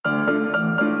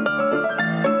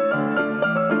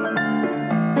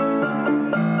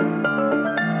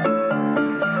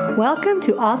Welcome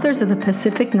to Authors of the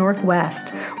Pacific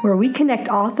Northwest, where we connect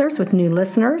authors with new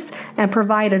listeners and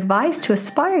provide advice to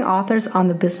aspiring authors on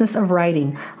the business of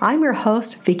writing. I'm your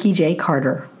host, Vicki J.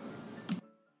 Carter.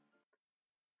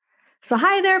 So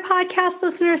hi there, podcast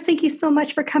listeners. Thank you so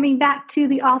much for coming back to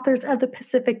the Authors of the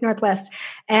Pacific Northwest.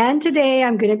 And today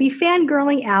I'm going to be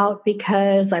fangirling out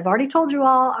because I've already told you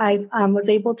all I was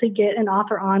able to get an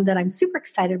author on that I'm super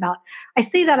excited about. I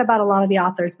say that about a lot of the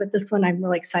authors, but this one I'm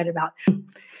really excited about.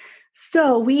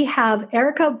 So we have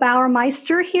Erica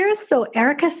Bauermeister here. So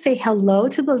Erica, say hello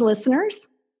to the listeners.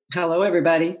 Hello,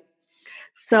 everybody.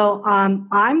 So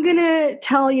I'm going to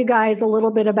tell you guys a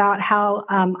little bit about how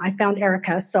I found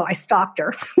Erica. So I stalked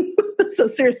her. So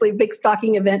seriously, big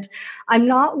stalking event. I'm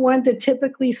not one to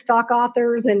typically stalk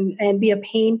authors and be a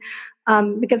pain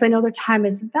because I know their time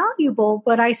is valuable,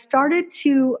 but I started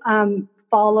to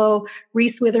follow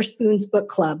Reese Witherspoon's book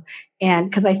club. And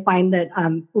because I find that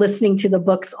listening to the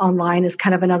books online is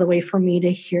kind of another way for me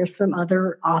to hear some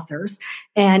other authors.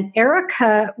 And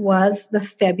Erica was the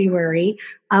February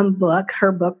book.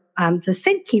 Her book, The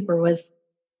Scent Keeper, was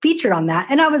featured on that.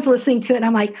 And I was listening to it and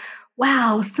I'm like,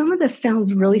 wow, some of this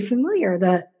sounds really familiar.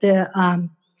 The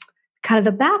kind of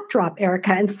the backdrop,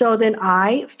 Erica. And so then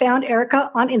I found Erica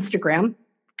on Instagram,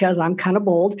 because I'm kind of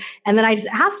bold. And then I just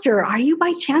asked her, are you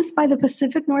by chance by the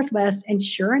Pacific Northwest? And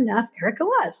sure enough, Erica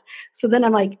was. So then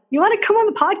I'm like, you want to come on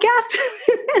the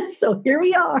podcast? So here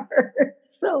we are.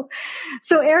 So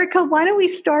Erica, why don't we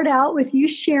start out with you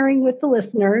sharing with the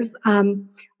listeners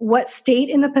what state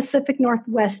in the Pacific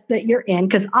Northwest that you're in?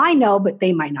 Because I know, but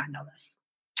they might not know this.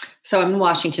 So I'm in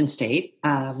Washington State.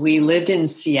 We lived in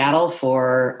Seattle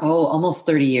for, almost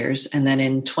 30 years. And then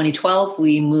in 2012,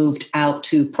 we moved out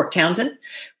to Port Townsend,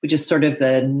 which is sort of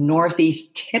the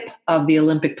northeast tip of the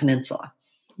Olympic Peninsula.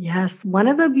 Yes, one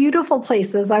of the beautiful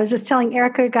places. I was just telling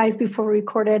Erica, guys, before we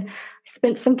recorded, I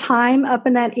spent some time up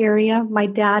in that area. My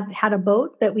dad had a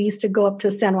boat that we used to go up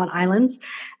to San Juan Islands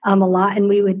a lot, and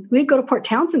we'd go to Port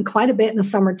Townsend quite a bit in the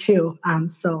summer too.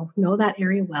 So know that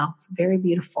area well. It's very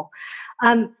beautiful.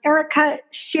 Erica,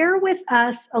 share with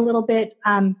us a little bit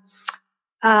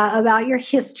about your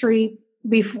history.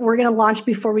 We're going to launch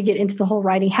before we get into the whole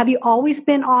writing. Have you always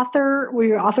been author? Were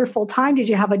you an author full time? Did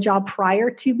you have a job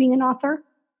prior to being an author?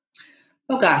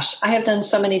 Oh gosh, I have done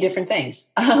so many different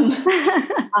things.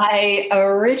 I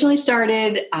originally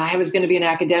started, I was going to be an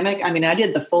academic. I mean, I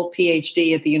did the full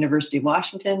PhD at the University of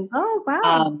Washington. Oh,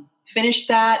 wow. Finished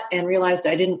that and realized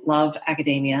I didn't love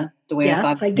academia the way I thought.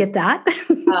 Yes, I get that.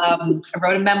 I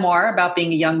wrote a memoir about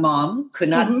being a young mom, could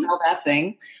not sell that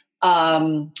thing.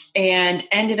 And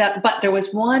ended up, but there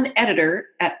was one editor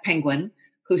at Penguin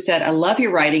who said, I love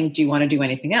your writing. Do you want to do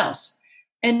anything else?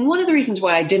 And one of the reasons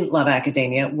why I didn't love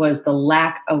academia was the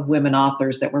lack of women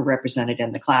authors that were represented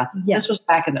in the classes. Yes. This was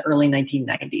back in the early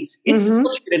 1990s. It's still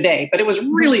true today, but it was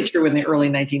really true in the early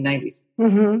 1990s.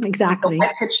 Exactly. So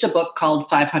I pitched a book called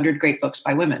 500 Great Books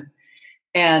by Women.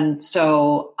 And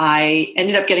so I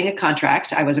ended up getting a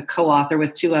contract. I was a co-author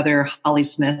with two other, Holly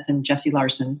Smith and Jessie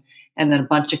Larson, and then a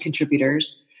bunch of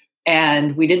contributors.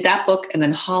 And we did that book. And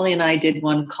then Holly and I did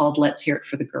one called Let's Hear It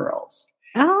for the Girls.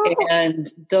 Oh, and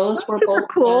those were both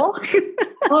cool.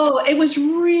 it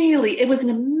was an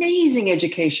amazing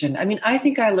education. I mean, I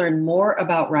think I learned more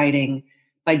about writing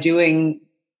by doing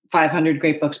 500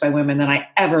 Great Books by Women than I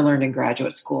ever learned in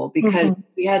graduate school, because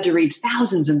we had to read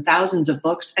thousands and thousands of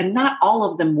books and not all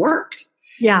of them worked.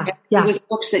 Yeah. It was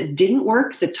books that didn't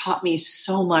work that taught me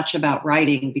so much about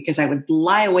writing, because I would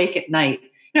lie awake at night.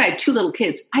 I had two little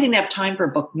kids. I didn't have time for a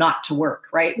book not to work,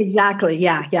 right? Exactly.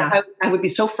 Yeah. I would be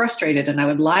so frustrated, and I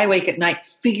would lie awake at night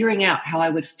figuring out how I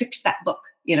would fix that book,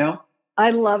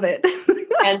 I love it.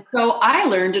 And so I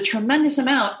learned a tremendous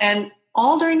amount. And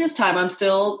all during this time, I'm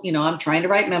still, I'm trying to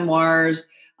write memoirs.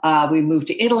 We moved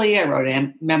to Italy. I wrote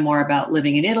a memoir about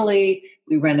living in Italy.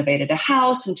 We renovated a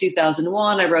house in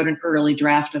 2001. I wrote an early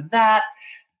draft of that.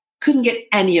 Couldn't get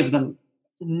any of them.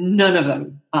 None of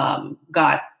them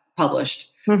got published.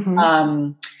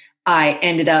 I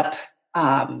ended up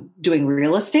doing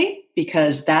real estate,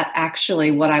 because that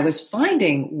actually, what I was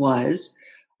finding was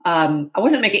I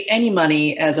wasn't making any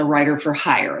money as a writer for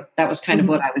hire. That was kind of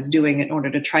what I was doing in order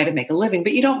to try to make a living,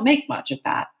 but you don't make much at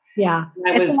that. Yeah.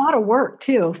 It's a lot of work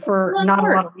too for not a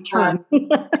lot of return.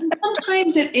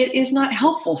 Sometimes it is not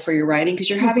helpful for your writing,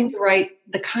 because you're having to write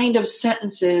the kind of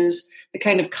sentences, the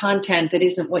kind of content that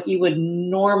isn't what you would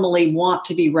normally want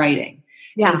to be writing.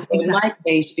 Yeah, and so in my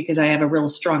case, because I have a real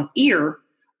strong ear,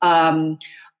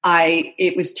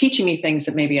 it was teaching me things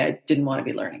that maybe I didn't want to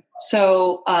be learning.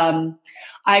 So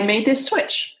I made this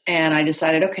switch, and I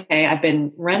decided, okay, I've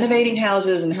been renovating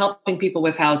houses and helping people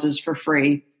with houses for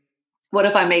free. What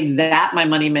if I made that my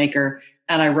moneymaker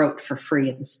and I wrote for free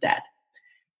instead?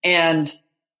 And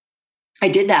I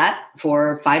did that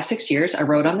for 5-6 years. I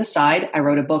wrote on the side. I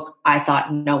wrote a book I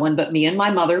thought no one but me and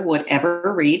my mother would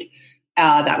ever read.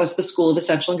 That was The School of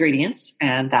Essential Ingredients,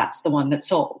 and that's the one that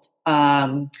sold.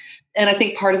 And I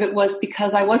think part of it was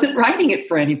because I wasn't writing it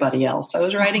for anybody else. I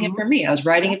was writing it for me. I was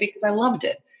writing it because I loved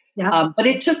it. Yeah. But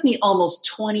it took me almost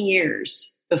 20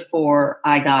 years before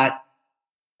I got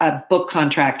a book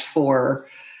contract for,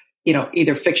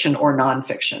 either fiction or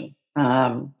nonfiction.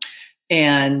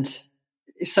 And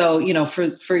so,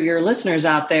 for your listeners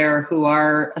out there who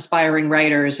are aspiring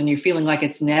writers and you're feeling like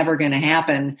it's never going to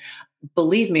happen,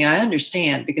 believe me, I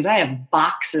understand, because I have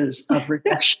boxes of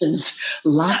rejections,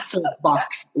 lots of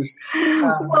boxes.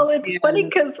 Well, it's funny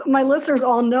because my listeners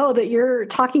all know that you're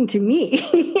talking to me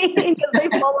because they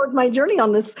followed my journey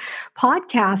on this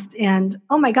podcast. And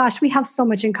oh my gosh, we have so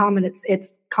much in common.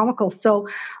 It's comical. So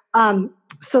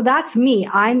that's me.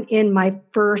 I'm in my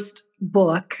first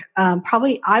book,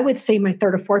 probably I would say my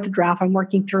third or fourth draft. I'm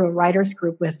working through a writer's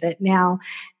group with it now,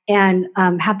 and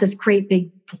have this great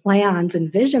big plans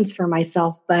and visions for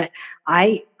myself, but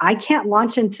I can't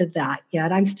launch into that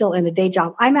yet. I'm still in a day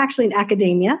job. I'm actually in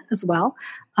academia as well.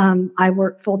 I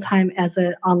work full-time as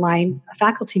an online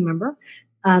faculty member.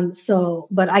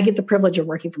 But I get the privilege of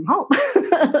working from home.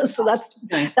 So that's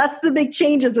nice. That's the big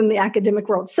changes in the academic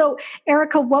world. So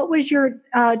Erica, what was your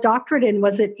doctorate in?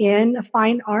 Was it in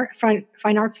fine arts and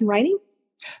writing?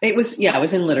 It was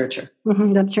in literature. Mm-hmm,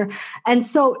 literature. And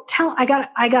so I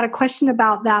got a question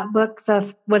about that book.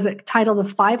 Was it titled The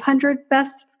 500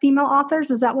 Best Female Authors?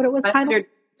 Is that what it was titled?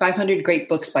 500 Great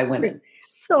Books by Women.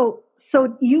 So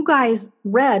you guys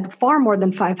read far more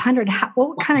than 500.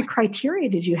 What kind of criteria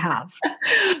did you have?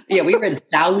 Yeah, we read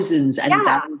thousands and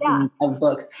thousands of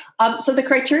books. So the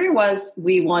criteria was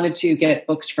we wanted to get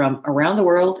books from around the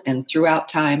world and throughout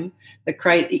time. The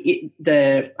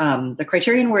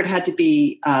criterion word had to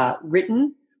be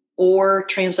written or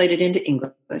translated into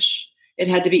English. It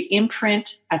had to be in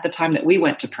print at the time that we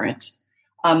went to print.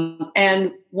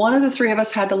 And one of the three of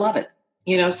us had to love it.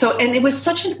 And it was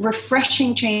such a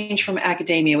refreshing change from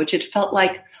academia, which it felt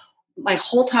like my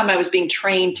whole time I was being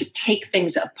trained to take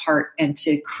things apart and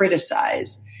to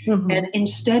criticize. Mm-hmm. And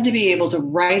instead to be able to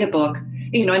write a book, and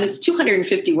it's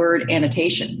 250 word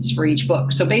annotations for each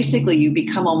book. So basically you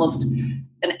become almost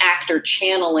an actor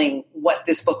channeling what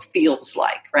this book feels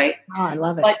like, right? Oh, I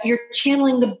love it. But you're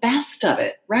channeling the best of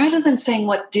it rather than saying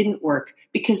what didn't work,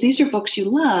 because these are books you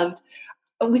loved.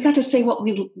 We got to say what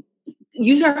we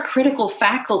use our critical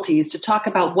faculties to talk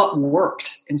about what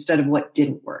worked instead of what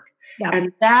didn't work. Yeah.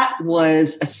 And that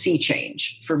was a sea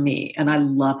change for me, and I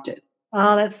loved it.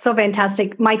 Oh, that's so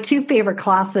fantastic. My two favorite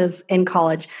classes in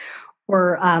college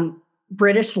were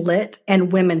British Lit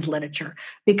and women's literature,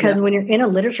 because when you're in a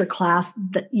literature class,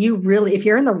 you really, if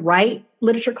you're in the right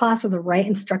literature class with the right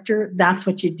instructor, that's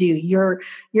what you do. You're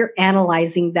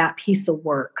analyzing that piece of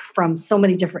work from so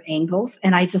many different angles.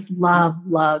 And I just loved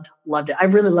it. I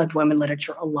really loved women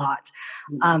literature a lot.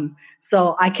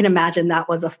 So I can imagine that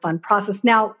was a fun process.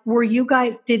 Now, were you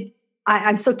guys,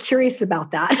 I'm so curious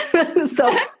about that.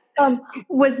 So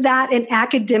was that an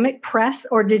academic press,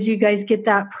 or did you guys get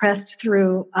that pressed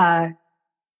through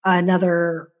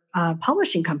another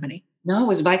publishing company? No, it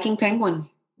was Viking Penguin.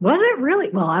 Was it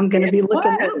really? Well, I'm going to be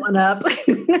looking that one up.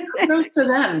 Kudos to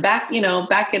them. Back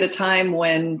at a time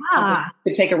when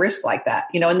could take a risk like that,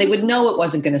 and they would know it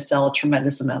wasn't going to sell a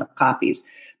tremendous amount of copies,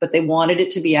 but they wanted it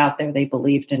to be out there. They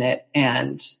believed in it.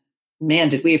 And man,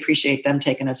 did we appreciate them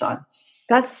taking us on.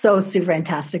 That's so super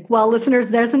fantastic. Well, listeners,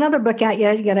 there's another book out.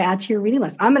 You got to add to your reading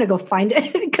list. I'm going to go find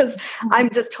it because I'm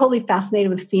just totally fascinated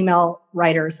with female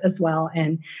writers as well.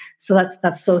 And so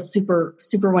that's so super,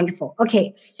 super wonderful.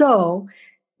 Okay. So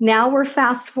now we're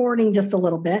fast forwarding just a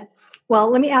little bit. Well,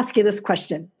 let me ask you this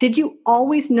question. Did you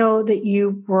always know that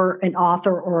you were an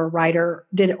author or a writer?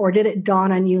 Did it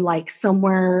dawn on you like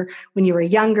somewhere when you were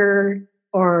younger,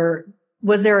 or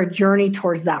was there a journey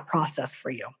towards that process for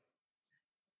you?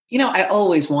 I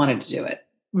always wanted to do it.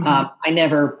 Mm-hmm. I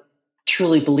never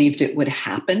truly believed it would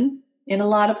happen in a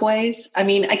lot of ways. I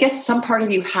mean, I guess some part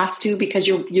of you has to, because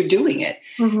you're doing it.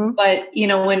 Mm-hmm. But,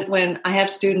 when I have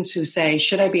students who say,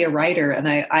 should I be a writer? And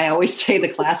I always say the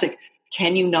classic,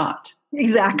 can you not?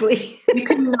 Exactly. You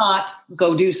cannot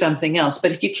go do something else.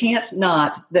 But if you can't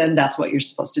not, then that's what you're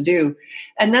supposed to do.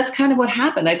 And that's kind of what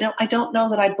happened. I don't know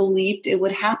that I believed it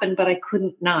would happen, but I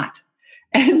couldn't not.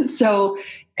 And so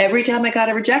every time I got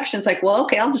a rejection, it's like, well,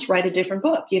 okay, I'll just write a different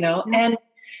book, And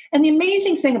the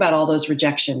amazing thing about all those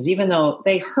rejections, even though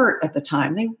they hurt at the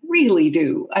time, they really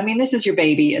do. I mean, this is your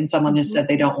baby and someone has said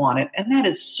they don't want it. And that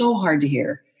is so hard to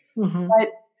hear. Mm-hmm. But,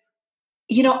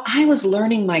 I was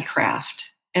learning my craft.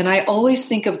 And I always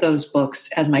think of those books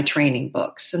as my training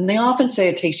books. And they often say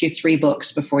it takes you 3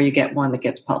 books before you get one that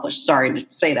gets published. Sorry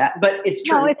to say that, but it's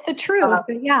true. No, it's the truth.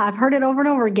 Yeah, I've heard it over and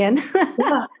over again.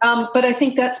 Yeah. But I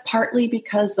think that's partly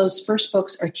because those first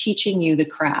books are teaching you the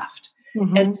craft.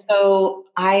 Mm-hmm. And so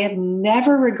I have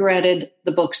never regretted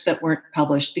the books that weren't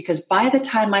published, because by the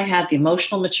time I had the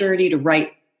emotional maturity to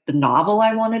write the novel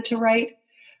I wanted to write,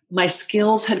 my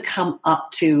skills had come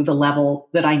up to the level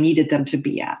that I needed them to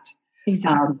be at.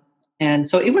 Exactly. And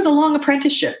so it was a long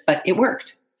apprenticeship, but it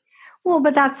worked. Well,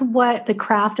 but that's what the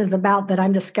craft is about that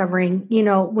I'm discovering.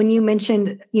 When you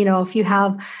mentioned, if you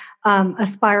have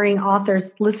aspiring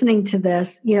authors listening to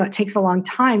this, it takes a long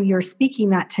time. You're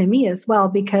speaking that to me as well,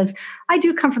 because I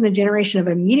do come from the generation of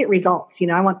immediate results.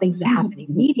 I want things to happen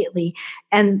immediately.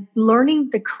 And learning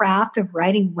the craft of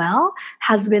writing well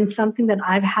has been something that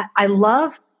I've had. I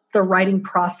love the writing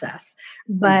process,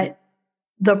 but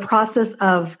the process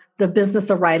of the business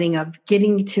of writing, of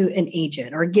getting to an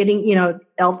agent or getting,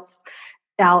 else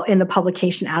out in the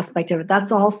publication aspect of it,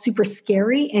 that's all super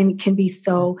scary and can be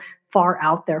so far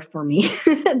out there for me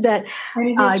that,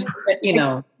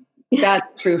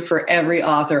 that's true for every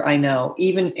author I know,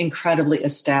 even incredibly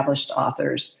established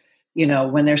authors.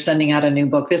 When they're sending out a new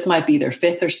book, this might be their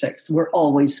 5th or 6th. We're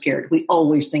always scared. We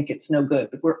always think it's no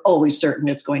good. We're always certain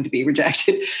it's going to be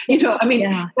rejected.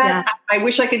 I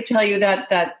wish I could tell you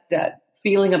that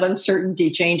feeling of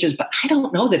uncertainty changes, but I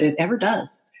don't know that it ever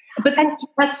does. But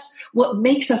that's what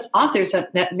makes us authors.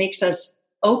 That makes us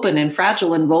open and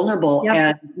fragile and vulnerable,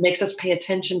 and makes us pay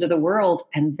attention to the world.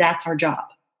 And that's our job.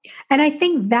 And I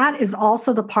think that is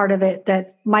also the part of it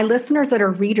that my listeners that are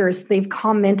readers, they've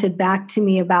commented back to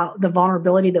me about the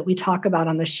vulnerability that we talk about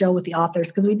on the show with the authors,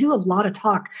 because we do a lot of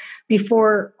talk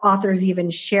before authors even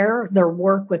share their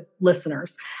work with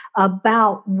listeners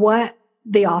about what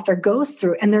the author goes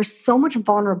through. And there's so much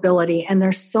vulnerability, and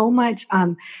there's so much,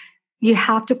 you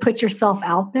have to put yourself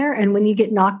out there. And when you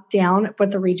get knocked down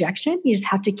with the rejection, you just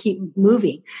have to keep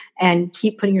moving and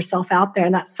keep putting yourself out there.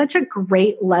 And that's such a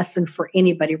great lesson for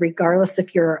anybody, regardless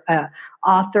if you're an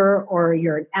author or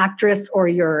you're an actress or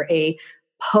you're a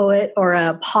poet or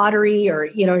a pottery or,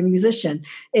 a musician.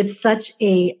 It's such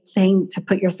a thing to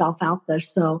put yourself out there.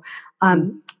 So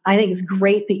I think it's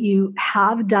great that you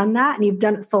have done that, and you've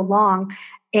done it so long.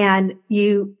 And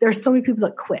there's so many people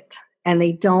that quit, and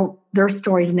their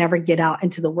stories never get out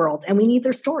into the world, and we need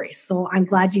their stories. So I'm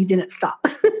glad you didn't stop.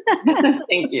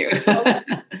 Thank you.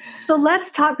 So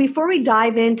let's talk, before we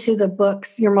dive into the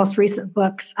books, your most recent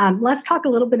books, let's talk a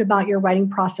little bit about your writing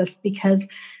process, because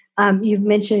you've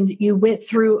mentioned you went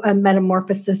through a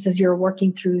metamorphosis as you're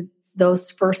working through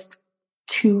those first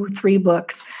 2-3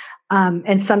 books,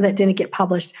 and some that didn't get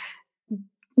published.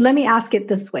 Let me ask it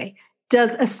this way.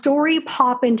 Does a story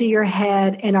pop into your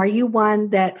head, and are you one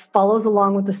that follows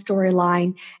along with the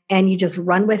storyline and you just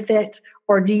run with it?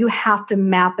 Or do you have to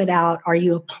map it out? Are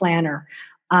you a planner?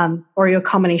 Or are you a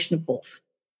combination of both?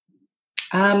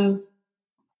 I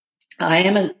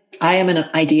am an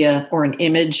idea or an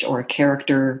image or a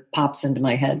character pops into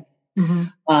my head. Mm-hmm.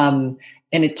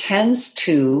 And it tends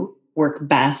to work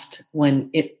best when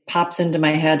it pops into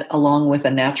my head along with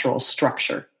a natural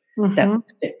structure. Mm-hmm. That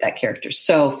fit that character.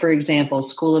 So, for example,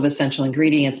 School of Essential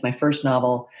Ingredients, my first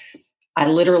novel, I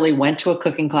literally went to a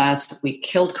cooking class. We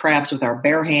killed crabs with our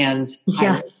bare hands.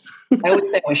 Yes. I would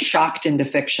say I was shocked into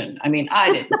fiction. I mean,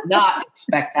 I did not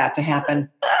expect that to happen.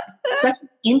 Such an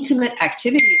intimate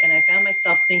activity. And I found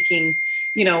myself thinking,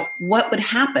 what would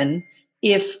happen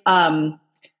if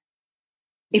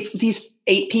these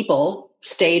 8 people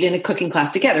stayed in a cooking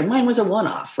class together? Mine was a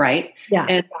one-off, right? Yeah.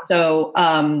 And so,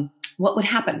 what would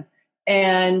happen?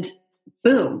 And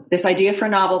boom, this idea for a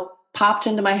novel popped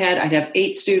into my head. I'd have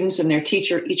 8 students and their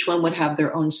teacher. Each one would have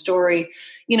their own story,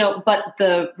 but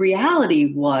the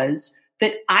reality was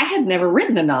that I had never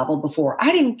written a novel before.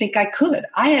 I didn't think I could.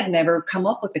 I had never come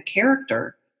up with a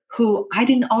character who I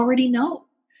didn't already know.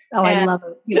 Oh, and, I love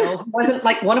it. Wasn't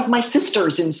like one of my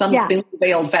sisters in some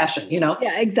veiled fashion,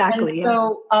 Yeah, exactly. And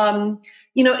so,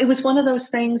 it was one of those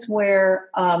things where,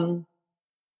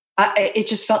 it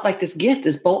just felt like this gift,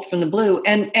 this bolt from the blue.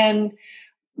 And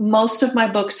most of my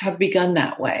books have begun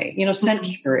that way. Scent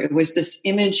Keeper, it was this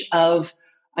image of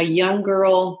a young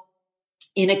girl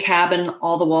in a cabin.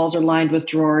 All the walls are lined with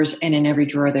drawers, and in every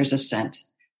drawer there's a scent.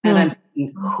 And I'm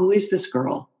thinking, who is this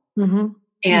girl? Mm-hmm.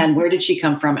 And where did she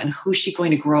come from? And who's she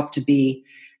going to grow up to be?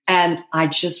 And I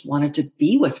just wanted to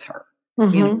be with her.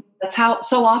 Mm-hmm. That's how,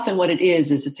 so often what it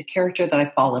is it's a character that I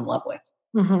fall in love with.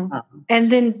 Mm-hmm. And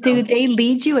then do they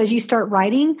lead you as you start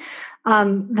writing?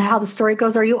 how the story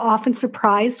goes? Are you often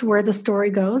surprised where the story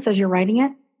goes as you're writing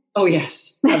it? Oh,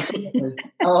 yes, absolutely.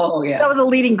 Oh, yeah. That was a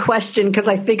leading question because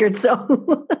I figured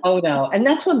so. Oh, no. And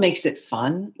that's what makes it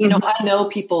fun. I know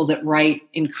people that write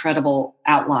incredible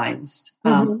outlines.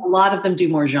 Mm-hmm. A lot of them do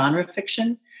more genre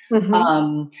fiction.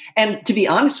 Mm-hmm. And to be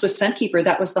honest with Scentkeeper,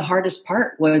 that was the hardest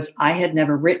part, was I had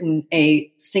never written a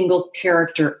single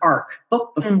character arc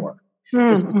book before. Mm-hmm.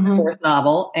 This was the fourth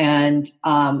novel. And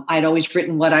I'd always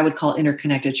written what I would call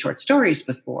interconnected short stories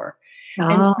before.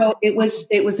 And so it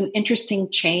was an interesting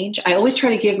change. I always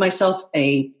try to give myself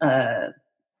a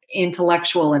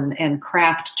intellectual and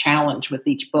craft challenge with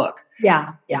each book.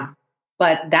 Yeah. Yeah.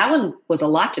 But that one was a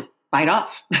lot to bite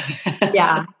off.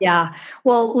 Yeah. Yeah.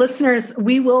 Well, listeners,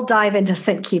 we will dive into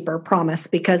Scentkeeper, promise,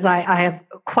 because I have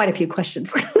quite a few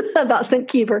questions about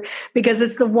Scentkeeper, because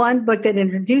it's the one book that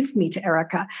introduced me to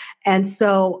Erica. And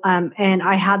so, and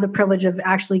I had the privilege of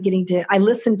actually I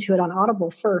listened to it on Audible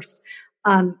first.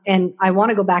 And I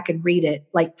want to go back and read it,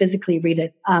 like physically read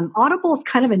it. Audible is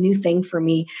kind of a new thing for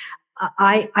me.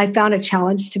 I found a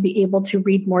challenge to be able to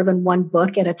read more than one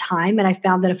book at a time. And I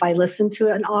found that if I listen to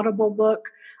an Audible book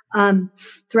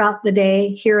throughout the day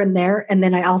here and there, and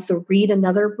then I also read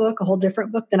another book, a whole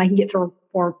different book, then I can get through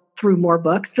more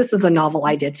books. This is a novel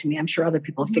I did to me. I'm sure other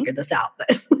people have figured this out,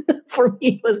 but for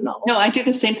me, it was novel. No, I do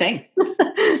the same thing.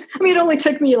 I mean, it only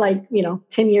took me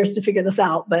 10 years to figure this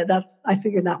out, but I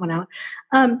figured that one out.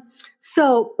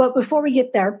 But before we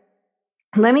get there,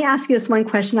 let me ask you this one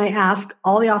question I ask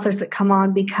all the authors that come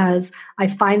on, because I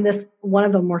find this one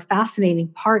of the more fascinating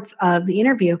parts of the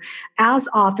interview. As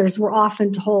authors, we're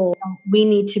often told we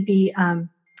need to be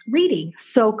reading.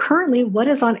 So currently, what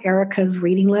is on Erica's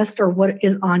reading list, or what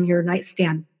is on your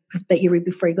nightstand that you read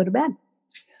before you go to bed?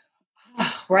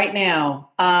 Right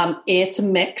now, it's a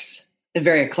mix, a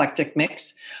very eclectic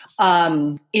mix.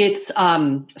 So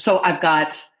I've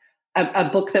got a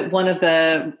book that one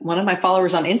of my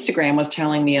followers on Instagram was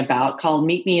telling me about, called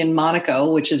Meet Me in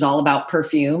Monaco, which is all about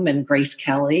perfume and Grace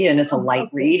Kelly, and it's a light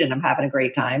read, and I'm having a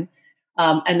great time.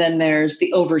 And then there's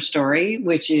The Overstory,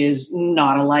 which is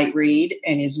not a light read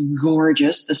and is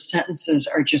gorgeous. The sentences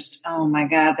are just, oh my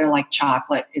God, they're like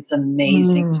chocolate. It's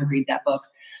amazing to read that book.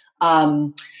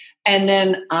 And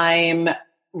then I'm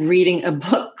reading a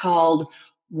book called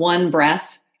One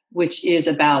Breath, which is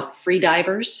about free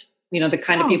divers. The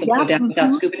kind of people that go down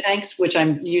without scuba tanks, which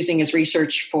I'm using as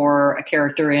research for a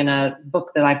character in a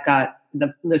book that I've got,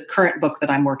 the current book that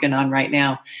I'm working on right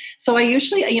now. So I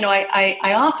usually,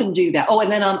 I often do that. Oh,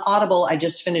 and then on Audible, I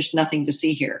just finished Nothing to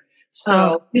See Here.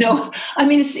 So, I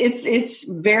mean,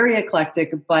 it's very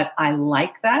eclectic, but I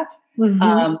like that.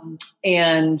 Mm-hmm.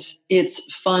 And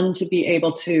it's fun to be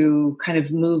able to kind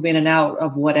of move in and out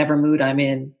of whatever mood I'm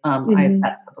in.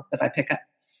 That's the book that I pick up.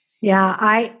 Yeah,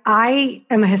 I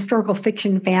am a historical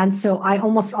fiction fan, so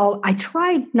I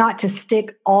try not to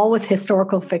stick all with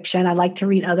historical fiction. I like to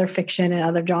read other fiction and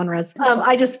other genres.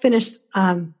 I just finished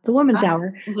The Woman's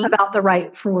Hour about the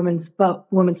right for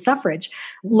women's suffrage.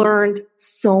 Learned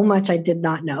so much I did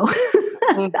not know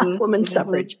about women's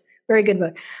suffrage. Very good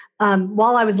book.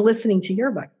 While I was listening to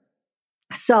your book.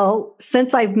 So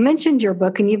since I've mentioned your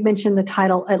book and you've mentioned the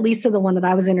title, at least of the one that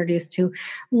I was introduced to,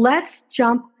 let's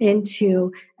jump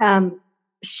into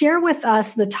share with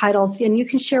us the titles. And you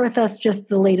can share with us just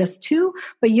the latest two,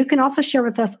 but you can also share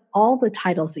with us all the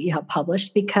titles that you have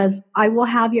published, because I will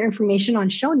have your information on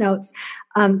show notes.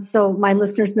 So my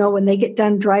listeners know when they get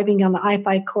done driving on the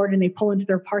I-5 corridor and they pull into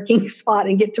their parking spot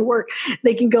and get to work,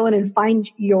 they can go in and find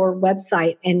your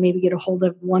website and maybe get a hold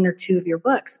of one or two of your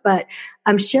books. But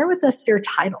share with us your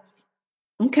titles.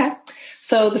 Okay.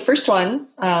 So the first one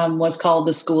was called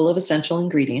The School of Essential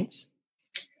Ingredients.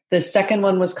 The second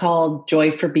one was called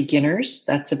Joy for Beginners.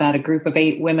 That's about a group of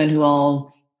 8 women who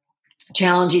all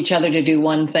challenge each other to do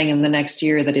one thing in the next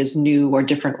year that is new or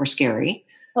different or scary.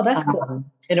 Oh, that's cool.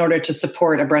 In order to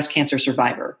support a breast cancer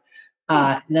survivor.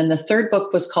 And then the third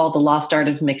book was called The Lost Art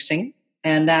of Mixing.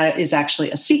 And that is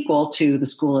actually a sequel to The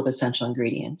School of Essential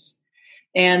Ingredients.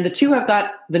 And the two I've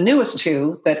got, the newest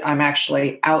two that I'm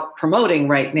actually out promoting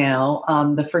right now.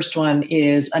 The first one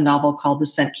is a novel called The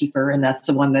Scentkeeper, and that's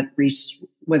the one that Reese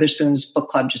Witherspoon's book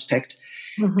club just picked.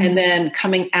 Mm-hmm. And then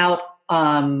coming out,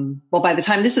 by the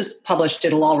time this is published,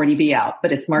 it'll already be out,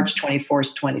 but it's March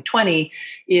 24th, 2020,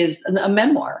 is a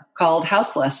memoir called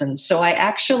House Lessons. So I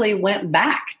actually went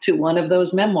back to one of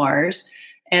those memoirs,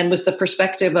 and with the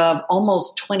perspective of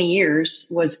almost 20 years,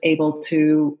 was able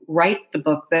to write the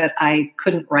book that I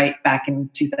couldn't write back in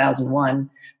 2001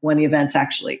 when the events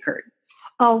actually occurred.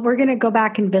 Oh, we're going to go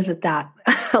back and visit that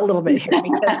a little bit here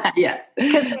yes,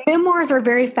 because memoirs are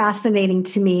very fascinating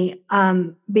to me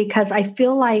because I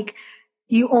feel like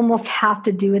you almost have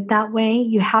to do it that way.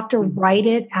 You have to write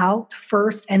it out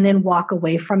first and then walk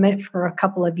away from it for a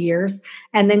couple of years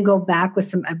and then go back with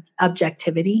some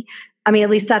objectivity. I mean, at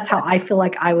least that's how I feel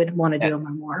like I would want to do a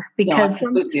memoir because I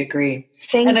completely agree.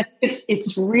 And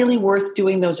it's really worth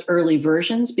doing those early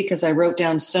versions because I wrote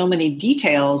down so many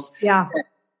details. Yeah. That,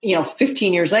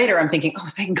 15 years later, I'm thinking, oh,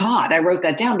 thank God I wrote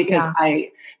that down because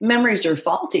memories are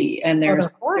faulty and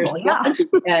there's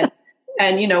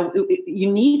and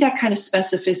you need that kind of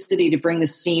specificity to bring the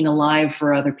scene alive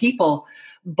for other people,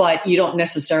 but you don't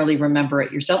necessarily remember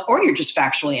it yourself, or you're just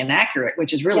factually inaccurate,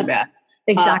 which is really bad.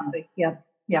 Exactly.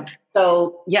 Yep.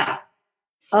 So, yeah.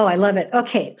 Oh, I love it.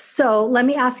 Okay. So let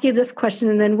me ask you this question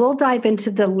and then we'll dive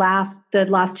into the last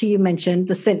two you mentioned,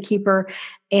 the Scent Keeper.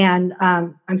 And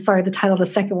I'm sorry, the title of the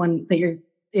second one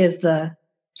is the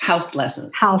House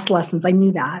Lessons. House Lessons. I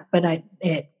knew that, but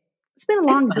it's been a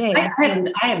long day.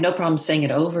 I have no problem saying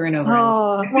it over and over.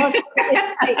 Oh, well, it's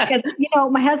great because,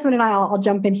 my husband and I'll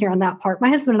jump in here on that part. My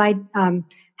husband and I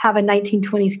have a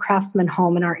 1920s craftsman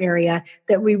home in our area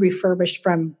that we refurbished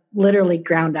from literally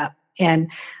ground up.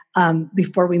 And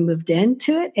before we moved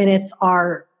into it, and it's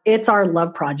our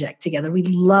love project together. We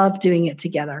love doing it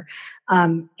together.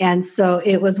 And so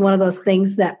it was one of those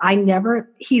things that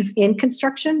he's in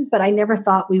construction, but I never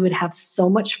thought we would have so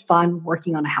much fun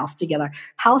working on a house together.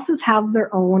 Houses have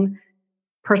their own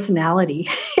personality.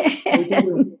 They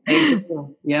do.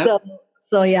 Yeah.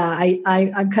 So yeah,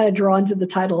 I'm kind of drawn to the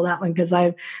title of that one because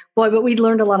but we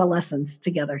learned a lot of lessons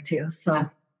together too. So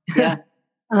yeah.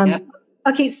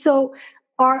 Okay. So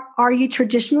are you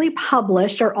traditionally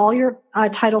published? Are all your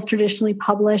titles traditionally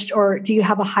published, or do you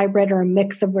have a hybrid or a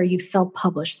mix of where you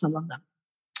self-publish some of them?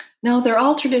 No, they're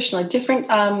all traditional. Different.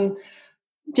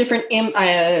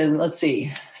 Let's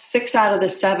see. 6 out of the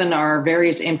 7 are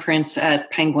various imprints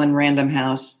at Penguin Random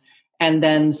House, and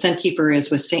then Scent Keeper is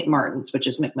with St. Martin's, which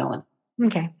is Macmillan.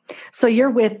 Okay, so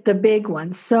you're with the big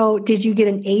ones. So did you get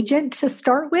an agent to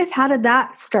start with? How did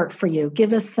that start for you?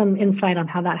 Give us some insight on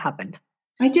how that happened.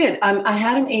 I did. I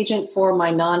had an agent for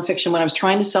my nonfiction. When I was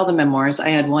trying to sell the memoirs, I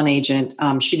had one agent.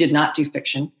 She did not do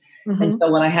fiction. Mm-hmm. And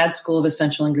so when I had School of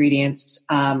Essential Ingredients,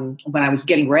 when I was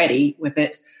getting ready with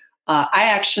it,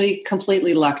 I actually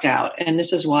completely lucked out. And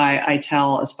this is why I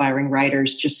tell aspiring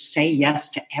writers, just say yes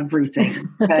to everything.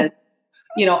 Because,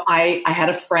 I had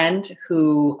a friend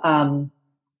who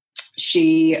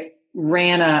she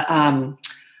ran a,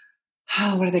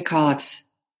 what do they call it?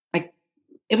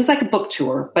 It was like a book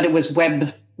tour, but it was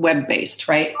web-based,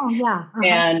 right? Oh, yeah. Uh-huh.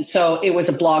 And so it was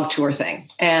a blog tour thing.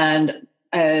 And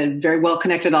a very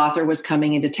well-connected author was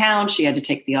coming into town. She had to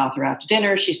take the author out to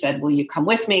dinner. She said, will you come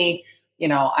with me?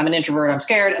 I'm an introvert. I'm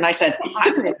scared. And I said,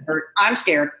 I'm an introvert. I'm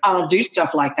scared. I don't do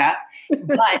stuff like that.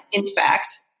 But in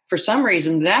fact, for some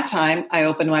reason, that time I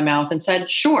opened my mouth and said,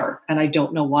 sure. And I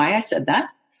don't know why I said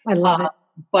that. I love it.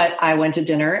 But I went to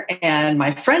dinner and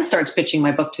my friend starts pitching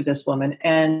my book to this woman.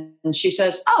 And she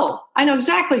says, oh, I know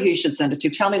exactly who you should send it to.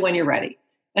 Tell me when you're ready.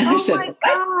 And I said, my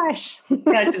gosh.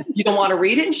 And I said, you don't want to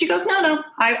read it? And she goes, no,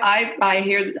 I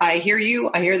hear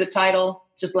you. I hear the title.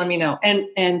 Just let me know.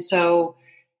 And so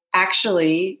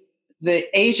actually the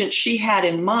agent she had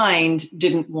in mind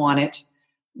didn't want it,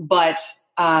 but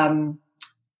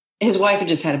his wife had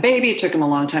just had a baby. It took him a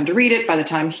long time to read it. By the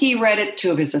time he read it,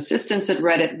 2 of his assistants had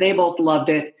read it. They both loved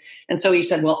it. And so he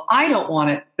said, well, I don't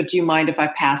want it, but do you mind if I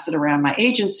pass it around my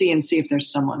agency and see if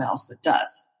there's someone else that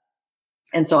does?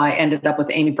 And so I ended up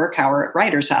with Amy Burkhauer at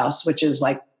Writer's House, which is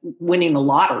like winning the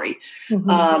lottery.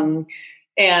 Mm-hmm.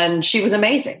 And she was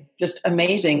amazing, just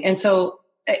amazing. And so,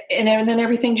 and then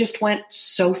everything just went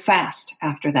so fast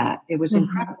after that. It was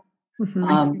incredible.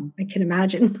 Mm-hmm. I can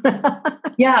imagine.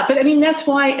 Yeah. But that's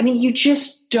why, you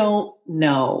just don't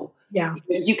know. Yeah.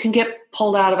 You can get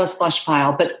pulled out of a slush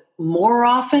pile, but more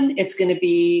often it's going to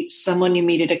be someone you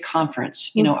meet at a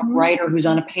conference, a writer who's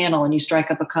on a panel and you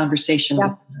strike up a conversation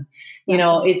with them.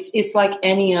 It's like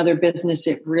any other business.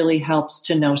 It really helps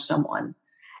to know someone.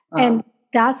 And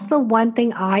that's the one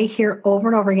thing I hear over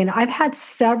and over again. I've had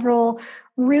several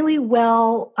really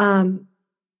well,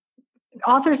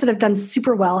 authors that have done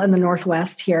super well in the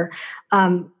Northwest here.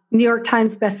 New York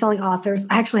Times bestselling authors.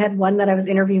 I actually had one that I was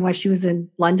interviewing while she was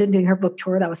in London doing her book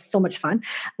tour. That was so much fun.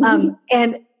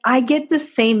 And I get the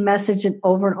same message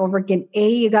over and over again. A,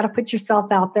 you got to put yourself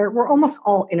out there. We're almost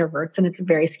all introverts and it's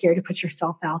very scary to put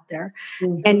yourself out there.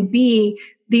 Mm-hmm. And B,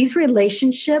 these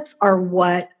relationships are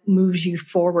what moves you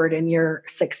forward in your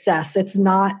success. It's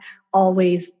not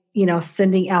always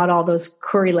sending out all those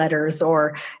query letters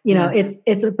or,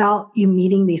 it's about you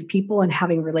meeting these people and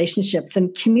having relationships.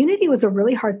 And community was a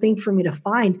really hard thing for me to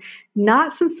find,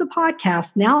 not since the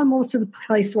podcast. Now I'm almost to the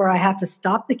place where I have to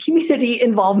stop the community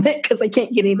involvement because I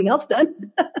can't get anything else done.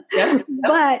 Yep.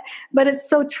 But it's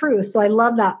so true. So I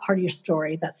love that part of your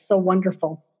story. That's so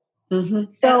wonderful.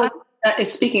 Mm-hmm. So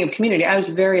speaking of community, I was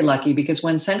very lucky because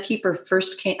when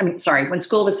ScentKeeper when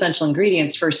School of Essential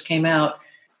Ingredients first came out,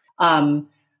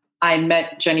 I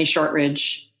met Jenny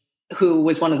Shortridge, who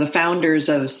was one of the founders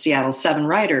of Seattle 7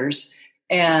 Writers,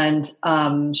 and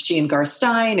she and Garth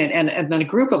Stein and then a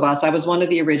group of us. I was one of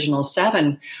the original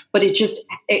 7, but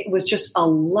it was just a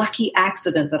lucky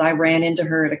accident that I ran into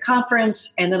her at a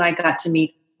conference, and then I got to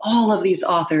meet all of these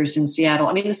authors in Seattle.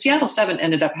 I mean, the Seattle 7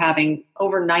 ended up having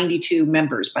over 92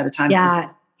 members by the time. Yeah.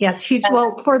 Yes, huge.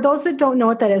 Well, for those that don't know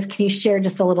what that is, can you share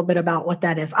just a little bit about what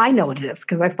that is? I know what it is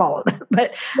because I follow it.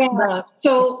 But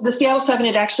so the Seattle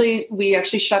 7, we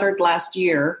actually shuttered last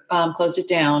year, closed it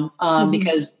down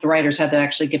because the writers had to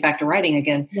actually get back to writing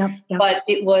again. Yep. But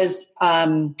it was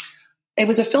a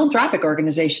philanthropic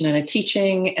organization and a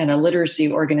teaching and a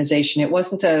literacy organization. It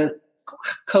wasn't a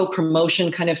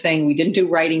co-promotion kind of thing. We didn't do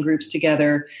writing groups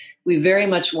together. We very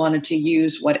much wanted to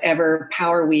use whatever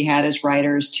power we had as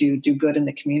writers to do good in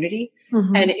the community.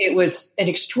 Mm-hmm. And it was an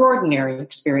extraordinary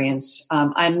experience.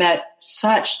 I met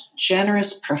such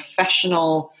generous,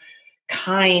 professional,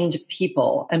 kind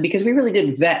people. And because we really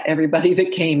did vet everybody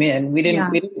that came in, we didn't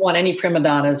want any prima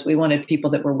donnas. We wanted people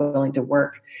that were willing to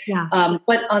work. Yeah.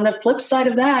 But on the flip side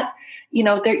of that,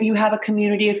 there you have a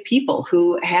community of people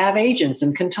who have agents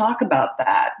and can talk about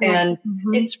that. Yeah. And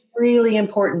it's really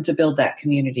important to build that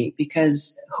community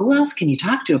because who else can you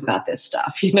talk to about this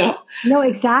stuff, No,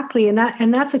 exactly. And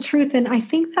that's a truth. And I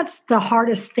think that's the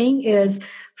hardest thing is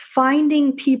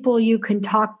finding people you can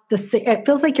talk it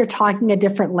feels like you're talking a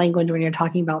different language when you're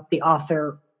talking about the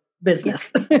author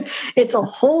business. It's a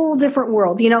whole different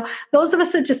world. Those of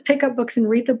us that just pick up books and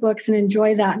read the books and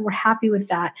enjoy that, and we're happy with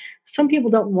that. Some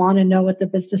people don't want to know what the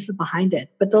business is behind it,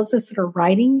 but those of us that are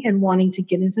writing and wanting to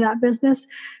get into that business,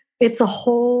 it's a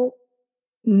whole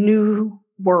new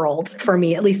world for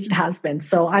me. At least it has been.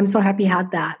 So I'm so happy I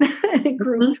had that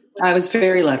group. I was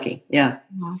very lucky. Yeah.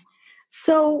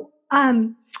 So,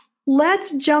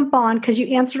 let's jump on because you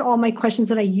answered all my questions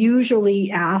that I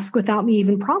usually ask without me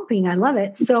even prompting. I love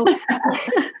it. So,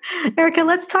 Erica,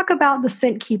 let's talk about the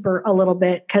ScentKeeper a little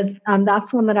bit because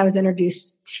that's one that I was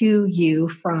introduced to you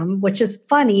from, which is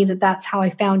funny that that's how I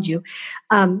found you.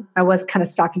 I was kind of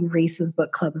stalking Reese's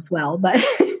book club as well, but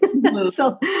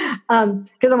so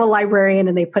because I'm a librarian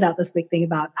and they put out this big thing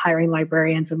about hiring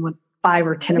librarians, and 5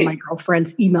 or 10 of my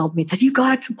girlfriends emailed me and said, you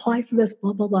got to apply for this,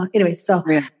 blah, blah, blah. Anyway, so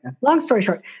long story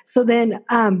short. So then,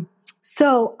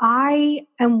 so I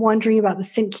am wondering about the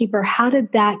ScentKeeper. How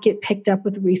did that get picked up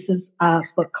with Reese's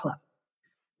book club?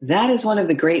 That is one of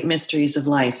the great mysteries of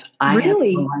life.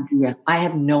 Really? I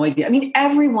have no idea. I mean,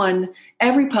 every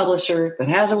publisher that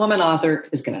has a woman author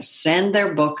is going to send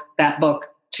that book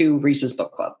to Reese's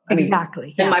book club.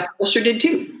 Exactly. And my publisher did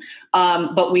too.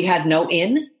 But we had no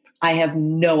in. I have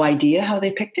no idea how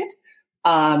they picked it.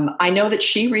 I know that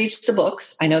she reads the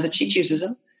books. I know that she chooses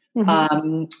them.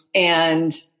 Mm-hmm.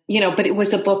 But it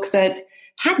was a book that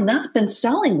had not been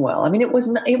selling well. I mean, it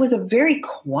was a very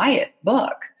quiet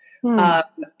book.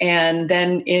 And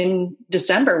then in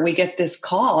December, we get this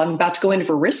call. I'm about to go in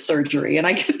for wrist surgery. And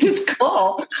I get this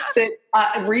call that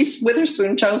Reese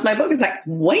Witherspoon chose my book. It's like,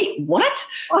 wait, what?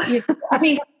 I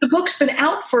mean, the book's been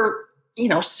out for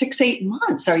 6-8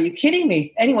 months. Are you kidding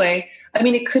me? Anyway, I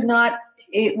mean,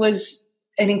 it was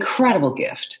an incredible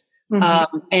gift.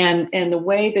 Mm-hmm. And the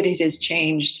way that it has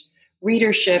changed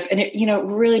readership, and it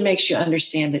really makes you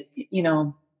understand that,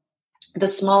 the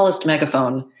smallest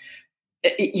megaphone,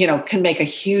 can make a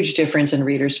huge difference in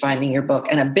readers finding your book.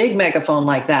 And a big megaphone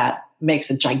like that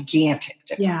makes a gigantic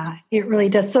difference. Yeah, it really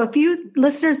does. So if you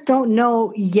listeners don't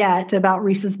know yet about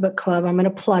Reese's Book Club, I'm going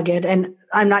to plug it. And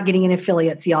I'm not getting any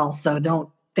affiliates, y'all. So don't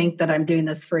think that I'm doing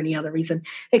this for any other reason,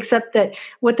 except that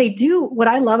what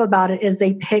I love about it is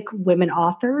they pick women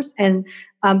authors. And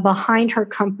behind her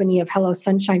company of Hello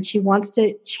Sunshine, she wants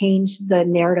to change the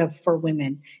narrative for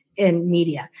women in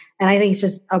media. And I think it's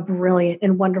just a brilliant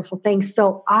and wonderful thing.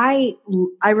 So I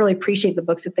really appreciate the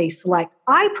books that they select.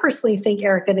 I personally think,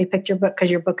 Erica, they picked your book because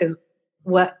your book is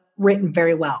written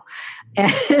very well.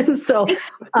 And so,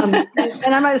 and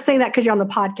I'm not saying that because you're on the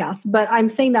podcast, but I'm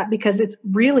saying that because it's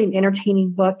really an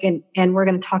entertaining book. And we're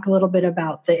going to talk a little bit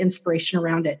about the inspiration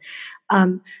around it.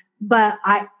 But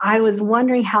I was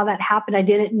wondering how that happened. I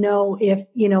didn't know if,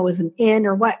 it was an in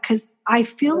or what, because I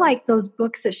feel like those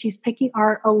books that she's picking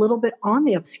are a little bit on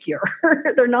the obscure.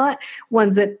 They're not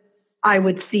ones that I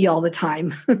would see all the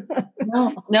time.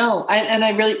 No.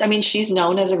 I mean, she's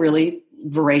known as a really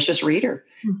voracious reader.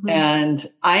 Mm-hmm. And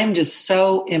I am just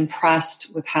so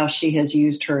impressed with how she has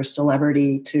used her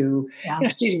celebrity to,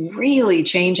 she's really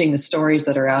changing the stories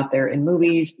that are out there in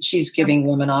movies. She's giving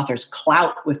women authors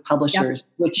clout with publishers,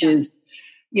 which is,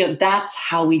 that's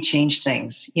how we change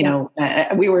things.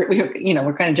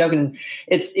 We're kind of joking.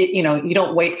 You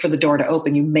don't wait for the door to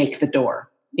open, you make the door.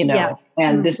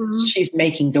 And she's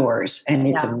making doors, and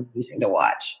it's amazing to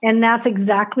watch. And that's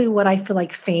exactly what I feel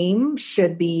like fame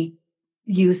should be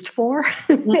used for.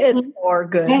 It's for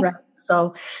good, right?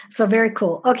 So very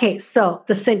cool. Okay, so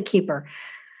the Scent Keeper.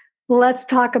 Let's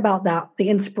talk about that, the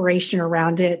inspiration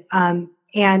around it.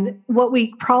 And what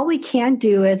we probably can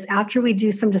do is, after we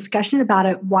do some discussion about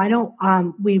it, why don't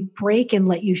we break and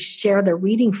let you share the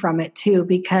reading from it too,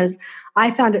 because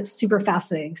I found it super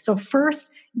fascinating. So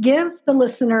first, give the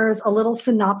listeners a little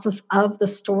synopsis of the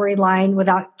storyline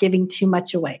without giving too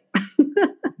much away.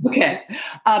 Okay.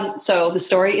 So the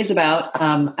story is about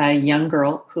a young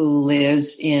girl who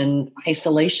lives in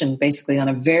isolation, basically on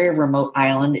a very remote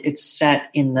island. It's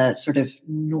set in the sort of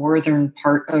northern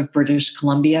part of British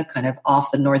Columbia, kind of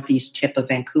off the northeast tip of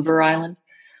Vancouver Island.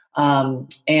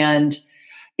 And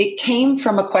it came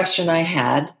from a question I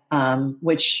had,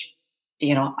 which,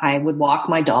 I would walk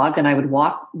my dog, and I would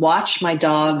watch my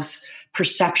dog's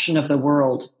perception of the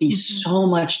world be so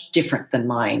much different than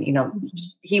mine.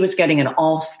 He was getting an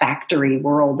olfactory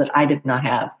world that I did not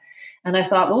have. And I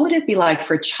thought, what would it be like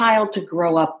for a child to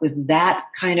grow up with that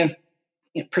kind of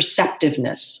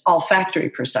perceptiveness, olfactory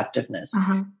perceptiveness?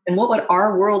 And what would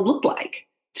our world look like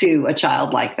to a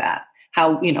child like that?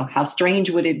 How strange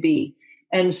would it be?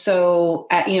 And so,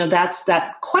 that's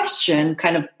that question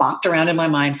kind of bopped around in my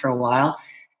mind for a while.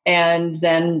 And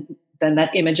then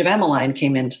that image of Emmeline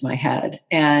came into my head.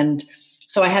 And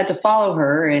so I had to follow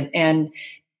her. And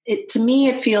to me,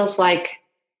 it feels like,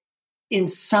 in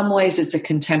some ways, it's a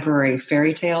contemporary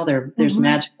fairy tale. There's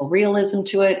magical realism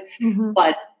to it. And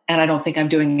I don't think I'm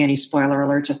doing any spoiler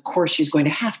alerts. Of course, she's going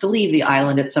to have to leave the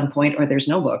island at some point, or there's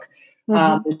no book.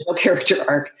 There's no character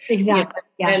arc. Exactly.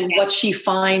 And what she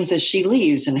finds as she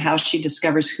leaves, and how she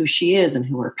discovers who she is and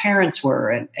who her parents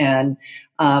were. And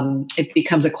it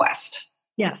becomes a quest.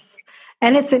 Yes.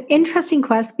 And it's an interesting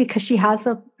quest because she has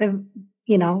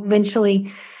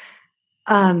eventually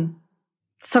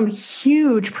some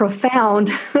huge, profound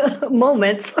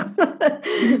moments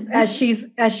as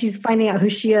she's finding out who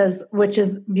she is, which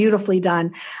is beautifully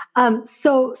done.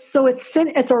 So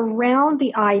it's around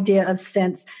the idea of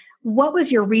sense. What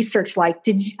was your research like?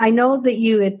 I know that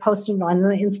you had posted on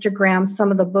Instagram some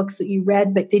of the books that you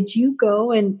read, but did you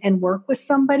go and work with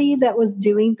somebody that was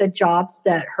doing the jobs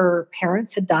that her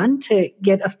parents had done to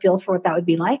get a feel for what that would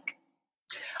be like?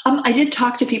 I did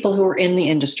talk to people who were in the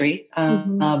industry,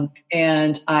 and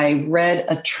I read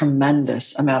a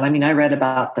tremendous amount. I mean, I read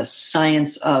about the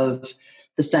science of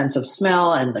the sense of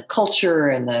smell and the culture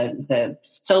and the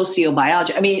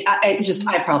sociobiology. I mean,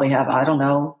 I probably have,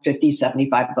 50,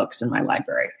 75 books in my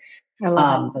library. I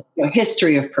love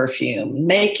history of perfume,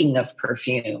 making of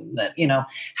perfume,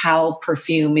 how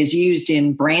perfume is used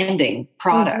in branding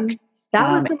product. That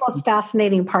was the most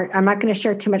fascinating part. I'm not going to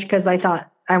share too much because I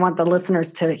thought I want the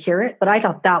listeners to hear it, but I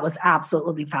thought that was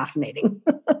absolutely fascinating.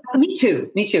 Me too.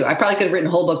 I probably could have written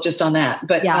a whole book just on that.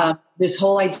 But this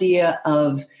whole idea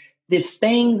of this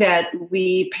thing that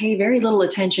we pay very little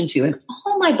attention to, and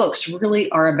all my books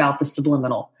really are about the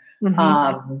subliminal.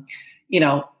 The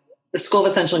School of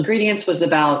Essential Ingredients was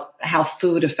about how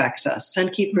food affects us.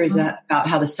 Scent Keeper is about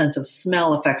how the sense of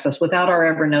smell affects us without our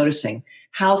ever noticing.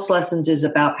 House Lessons is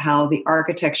about how the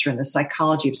architecture and the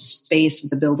psychology of space of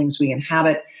the buildings we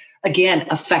inhabit, again,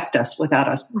 affect us without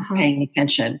us paying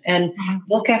attention. And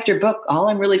book after book, all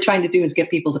I'm really trying to do is get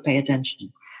people to pay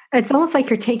attention. It's almost like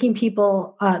you're taking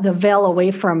people, the veil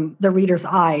away from the reader's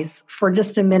eyes for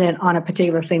just a minute on a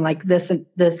particular thing like this.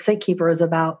 The Scent Keeper is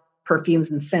about perfumes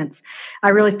and scents. I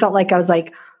really felt like I was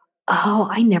like, oh,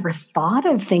 I never thought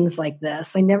of things like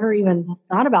this. I never even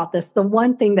thought about this. The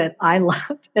one thing that I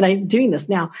loved, and I'm doing this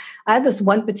now, I have this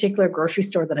one particular grocery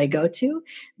store that I go to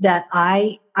that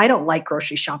I don't like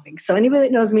grocery shopping. So anybody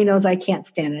that knows me knows I can't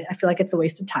stand it. I feel like it's a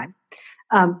waste of time.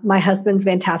 My husband's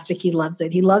fantastic. He loves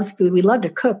it. He loves food. We love to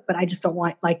cook, but I just don't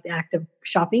like the act of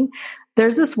shopping.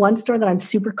 There's this one store that I'm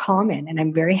super calm in and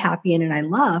I'm very happy in and I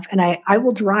love, and I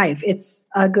will drive. It's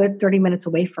a good 30 minutes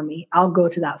away from me. I'll go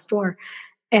to that store.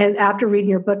 And after reading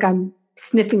your book, I'm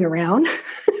sniffing around,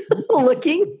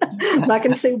 looking. I'm not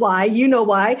going to say why. You know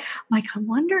why. I'm like, I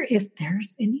wonder if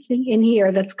there's anything in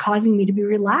here that's causing me to be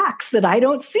relaxed that I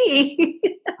don't see.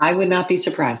 I would not be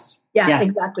surprised. Yeah,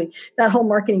 exactly. That whole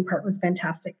marketing part was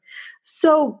fantastic.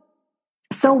 So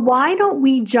why don't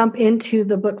we jump into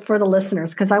the book for the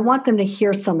listeners? Because I want them to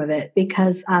hear some of it,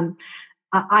 because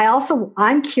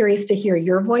I'm curious to hear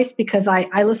your voice, because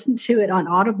I listened to it on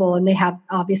Audible, and they have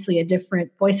obviously a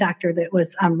different voice actor that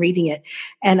was reading it.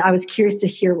 And I was curious to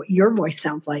hear what your voice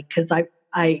sounds like, because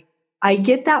I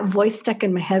get that voice stuck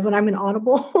in my head when I'm in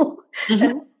Audible.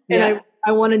 and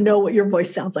I want to know what your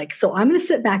voice sounds like. So I'm going to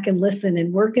sit back and listen,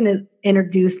 and we're going to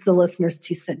introduce the listeners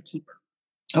to Scent Keeper.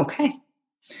 Okay.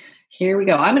 Here we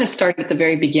go. I'm going to start at the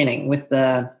very beginning with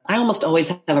I almost always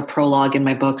have a prologue in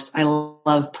my books. I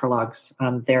love prologues.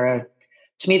 To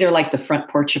me, they're like the front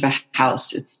porch of a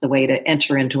house. It's the way to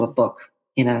enter into a book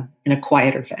in a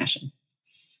quieter fashion.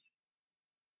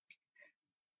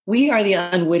 We are the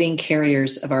unwitting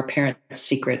carriers of our parents'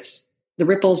 secrets, the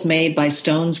ripples made by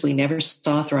stones we never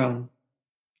saw thrown.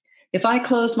 If I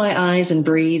close my eyes and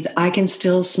breathe, I can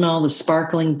still smell the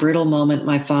sparkling, brittle moment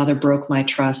my father broke my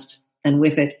trust, and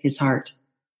with it, his heart.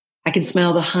 I can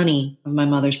smell the honey of my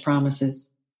mother's promises.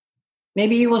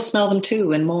 Maybe you will smell them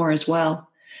too, and more as well.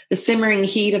 The simmering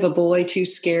heat of a boy too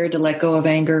scared to let go of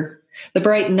anger. The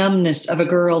bright numbness of a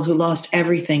girl who lost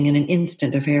everything in an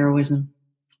instant of heroism.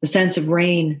 The sense of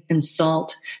rain and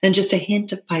salt and just a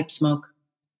hint of pipe smoke.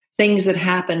 Things that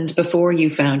happened before you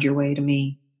found your way to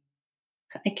me.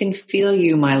 I can feel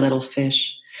you, my little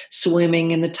fish,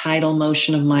 swimming in the tidal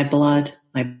motion of my blood,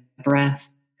 my breath.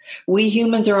 We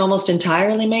humans are almost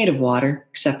entirely made of water,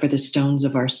 except for the stones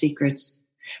of our secrets.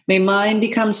 May mine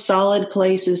become solid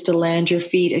places to land your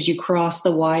feet as you cross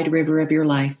the wide river of your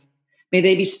life. May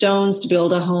they be stones to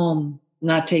build a home,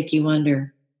 not take you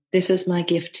under. This is my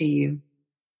gift to you.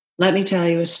 Let me tell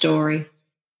you a story.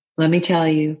 Let me tell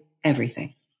you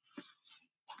everything.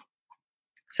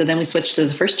 So then we switch to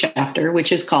the first chapter,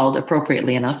 which is called,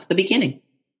 appropriately enough, The Beginning.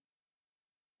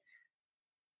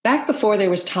 Back before there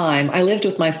was time, I lived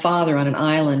with my father on an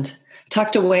island,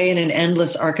 tucked away in an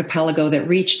endless archipelago that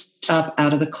reached up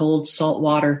out of the cold, salt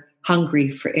water,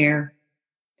 hungry for air.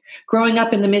 Growing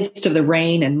up in the midst of the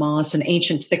rain and moss and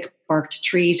ancient thick-barked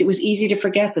trees, it was easy to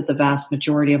forget that the vast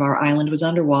majority of our island was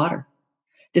underwater,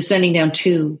 descending down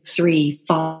 200, 300,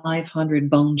 500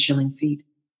 bone-chilling feet.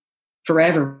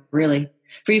 Forever, really,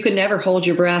 for you could never hold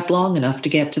your breath long enough to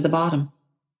get to the bottom.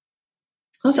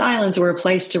 Those islands were a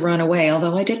place to run away,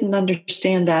 although I didn't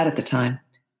understand that at the time.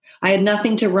 I had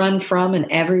nothing to run from and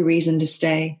every reason to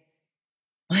stay.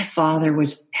 My father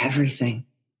was everything.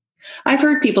 I've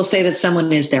heard people say that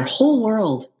someone is their whole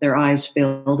world, their eyes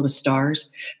filled with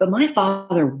stars, but my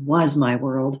father was my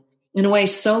world, in a way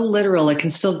so literal it can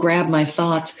still grab my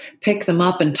thoughts, pick them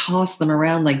up, and toss them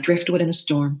around like driftwood in a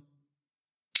storm.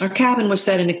 Our cabin was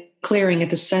set in a clearing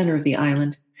at the center of the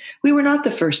island. We were not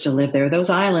the first to live there. Those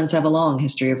islands have a long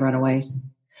history of runaways.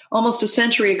 Almost a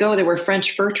century ago, there were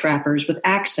French fur trappers with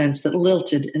accents that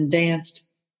lilted and danced,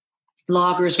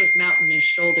 loggers with mountainous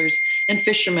shoulders, and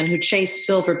fishermen who chased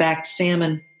silver-backed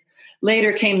salmon.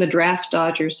 Later came the draft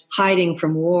dodgers, hiding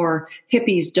from war,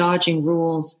 hippies dodging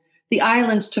rules. The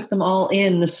islands took them all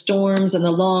in. The storms and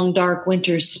the long, dark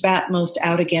winters spat most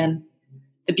out again.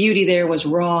 The beauty there was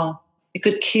raw. It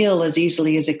could kill as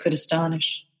easily as it could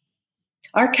astonish.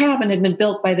 Our cabin had been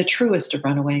built by the truest of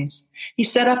runaways. He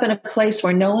set up in a place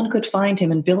where no one could find him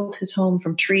and built his home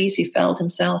from trees he felled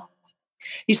himself.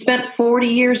 He spent 40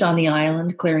 years on the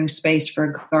island, clearing space for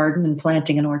a garden and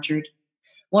planting an orchard.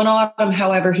 One autumn,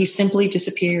 however, he simply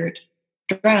disappeared.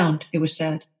 Drowned, it was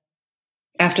said.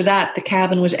 After that, the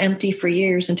cabin was empty for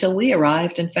years until we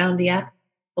arrived and found the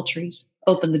apple trees,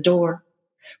 opened the door,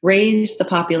 raised the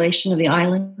population of the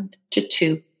island to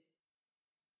 2.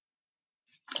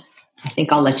 I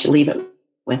think I'll let you leave it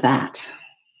with that.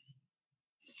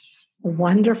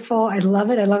 Wonderful. I love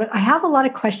it. I love it. I have a lot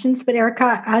of questions, but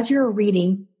Erica, as you're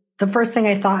reading, the first thing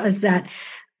I thought is that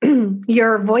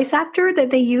your voice actor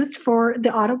that they used for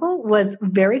the Audible was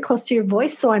very close to your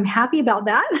voice. So I'm happy about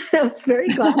that. I was very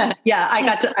glad. Yeah, I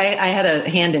had a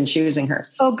hand in choosing her.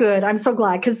 Oh, good. I'm so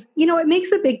glad because, it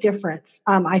makes a big difference.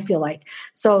 I feel like.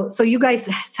 So you guys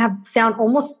sound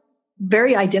almost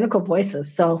very identical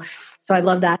voices. So I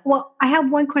love that. Well, I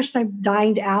have one question I'm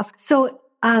dying to ask. So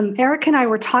Eric and I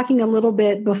were talking a little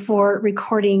bit before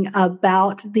recording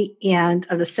about the end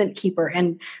of the Scent Keeper.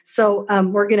 And so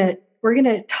we're going to we're going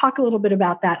to talk a little bit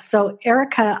about that. So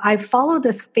Erica, I follow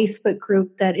this Facebook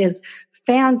group that is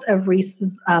fans of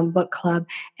Reese's book club,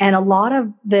 and a lot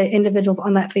of the individuals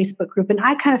on that Facebook group, and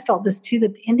I kind of felt this too,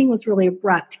 that the ending was really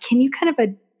abrupt. Can you kind of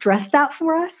address that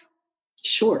for us?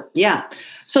 Sure. Yeah.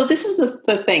 So this is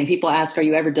the thing. People ask, are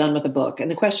you ever done with a book? And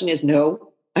the question is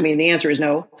no. I mean, the answer is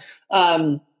no.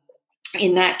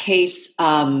 In that case,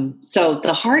 so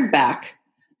the hardback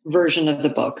version of the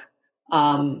book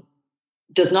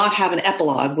does not have an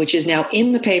epilogue, which is now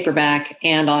in the paperback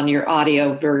and on your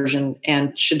audio version,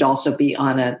 and should also be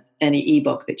on any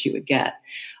ebook that you would get.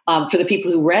 For the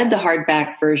people who read the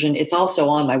hardback version, it's also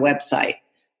on my website,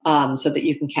 so that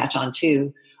you can catch on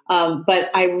too. But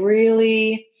I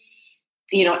really,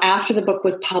 after the book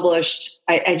was published,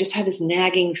 I just had this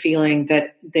nagging feeling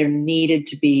that there needed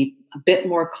to be a bit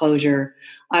more closure.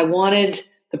 I wanted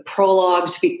the prologue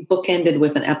to be bookended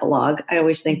with an epilogue. I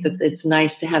always think that it's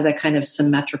nice to have that kind of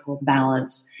symmetrical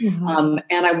balance. Mm-hmm.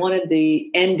 And I wanted the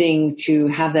ending to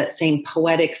have that same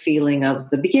poetic feeling of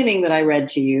the beginning that I read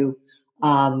to you,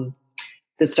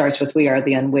 that starts with, "We are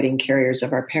the unwitting carriers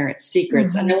of our parents'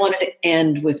 secrets." Mm-hmm. And I wanted to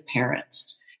end with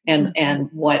parents and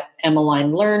what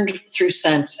Emmeline learned through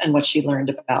Sense and what she learned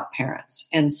about parents.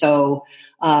 And so,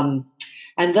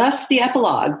 and thus the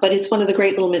epilogue, but it's one of the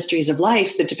great little mysteries of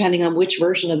life that depending on which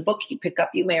version of the book you pick up,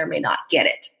 you may or may not get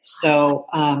it. So,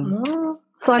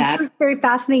 so I'm sure it's very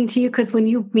fascinating to you, because when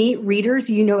you meet readers,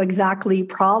 you know exactly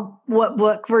what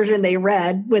book version they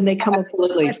read when they come.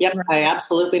 Absolutely. Up with Yep. I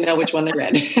absolutely know which one they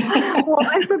read. Well,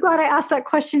 I'm so glad I asked that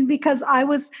question, because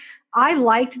I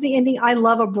liked the ending. I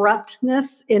love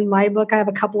abruptness in my book. I have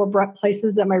a couple of abrupt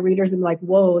places that my readers would be like,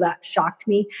 whoa, that shocked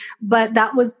me. But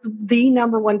that was the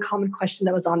number one common question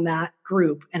that was on that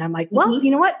group. And I'm like, well, you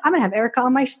know what? I'm going to have Erica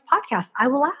on my podcast. I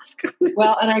will ask.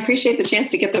 Well, and I appreciate the chance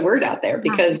to get the word out there,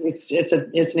 because it's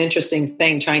an interesting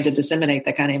thing trying to disseminate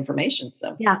that kind of information.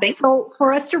 So yeah. So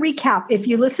for us to recap, if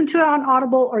you listen to it on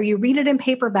Audible or you read it in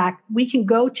paperback, we can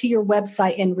go to your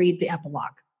website and read the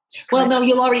epilogue. Well, no,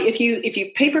 you'll already, if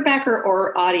you paperback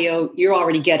or audio, you're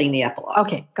already getting the epilogue.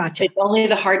 Okay, gotcha. It's only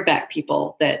the hardback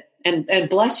people that, and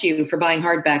bless you for buying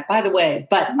hardback, by the way.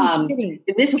 But in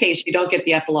this case, you don't get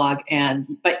the epilogue,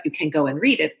 but you can go and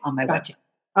read it on my website.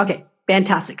 Okay,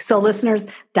 fantastic. So listeners,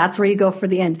 that's where you go for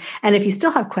the end. And if you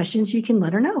still have questions, you can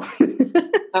let her know.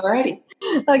 All righty.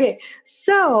 Okay,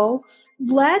 so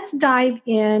let's dive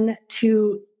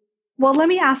into, well, let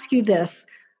me ask you this.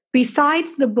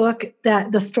 Besides the book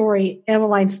that the story,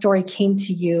 Emmeline's story, came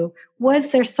to you,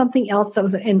 was there something else that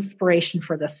was an inspiration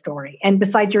for this story? And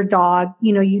besides your dog,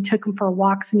 you took him for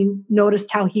walks and you noticed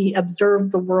how he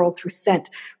observed the world through scent.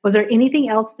 Was there anything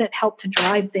else that helped to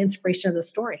drive the inspiration of the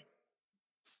story?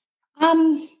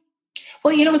 Well,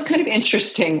 it was kind of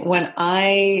interesting when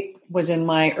I was in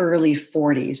my early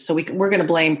 40s. So we're going to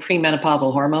blame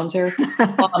premenopausal hormones here.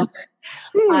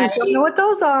 I don't know what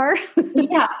those are.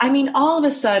 Yeah. I mean, all of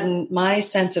a sudden, my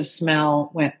sense of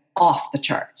smell went off the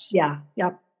charts. Yeah.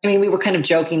 Yep. I mean, we were kind of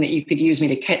joking that you could use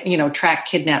me to, track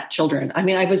kidnapped children. I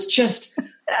mean, I was just,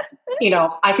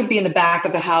 I could be in the back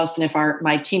of the house, and if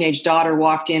my teenage daughter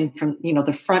walked in from,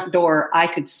 the front door, I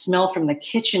could smell from the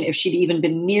kitchen if she'd even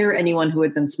been near anyone who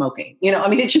had been smoking. I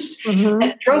mean, it just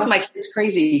it drove my kids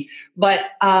crazy. But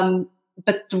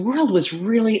the world was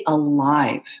really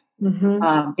alive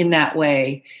in that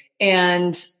way.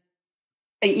 And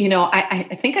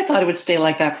I think I thought it would stay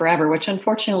like that forever, which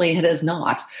unfortunately it is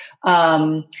not.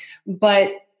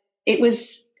 But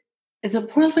the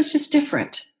world was just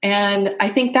different. And I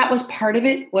think that was part of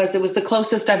it. It was the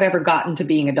closest I've ever gotten to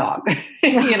being a dog,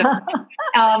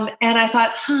 And I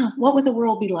thought, what would the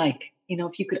world be like,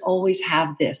 if you could always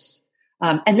have this?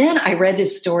 And then I read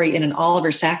this story in an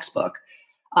Oliver Sacks book.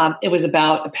 It was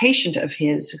about a patient of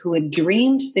his who had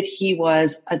dreamed that he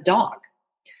was a dog.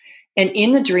 And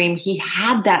in the dream, he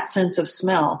had that sense of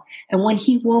smell. And when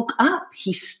he woke up,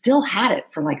 he still had it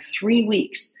for like 3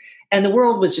 weeks. And the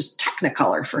world was just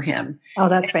technicolor for him. Oh,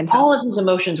 that's fantastic. All of his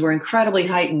emotions were incredibly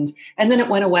heightened. And then it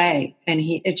went away, and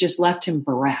it just left him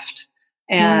bereft.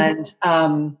 And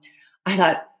I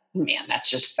thought, man, that's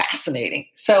just fascinating.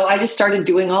 So I just started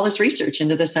doing all this research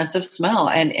into the sense of smell.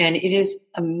 And it is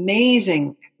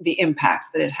amazing the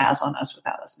impact that it has on us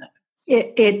without us knowing.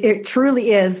 It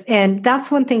truly is. And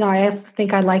that's one thing I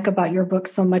think I like about your book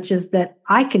so much, is that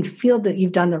I can feel that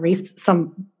you've done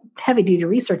some heavy duty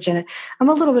research in it. I'm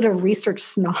a little bit of a research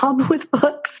snob with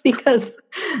books because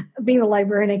being a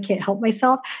librarian, I can't help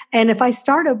myself. And if I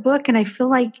start a book and I feel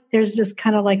like there's just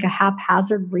kind of like a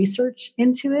haphazard research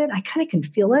into it, I kind of can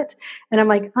feel it. And I'm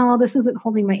like, oh, this isn't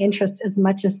holding my interest as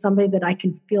much as somebody that I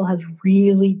can feel has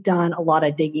really done a lot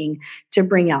of digging to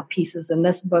bring out pieces. In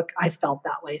this book, I felt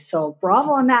that way. So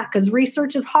bravo on that, because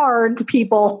research is hard,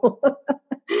 people.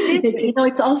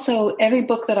 It's also every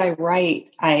book that I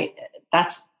write,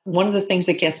 that's one of the things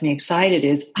that gets me excited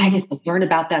is I get to learn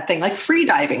about that thing, like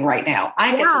freediving right now.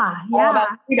 I get to learn all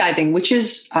about freediving, which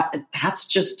is, that's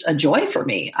just a joy for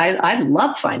me. I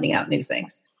love finding out new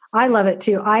things. I love it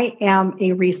too. I am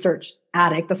a research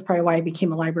addict. That's probably why I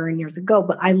became a librarian years ago,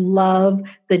 but I love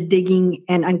the digging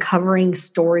and uncovering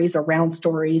stories around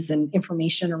stories and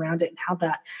information around it and how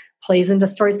that plays into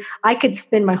stories. I could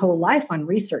spend my whole life on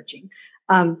researching.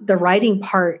 The writing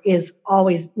part is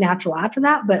always natural after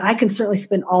that, but I can certainly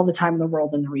spend all the time in the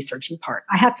world in the researching part.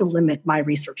 I have to limit my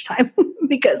research time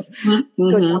because go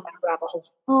down that rabbit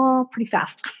hole pretty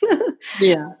fast.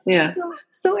 Yeah.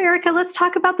 So Erica, let's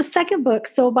talk about the second book.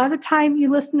 So by the time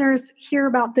you listeners hear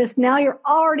about this, now you're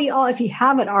already if you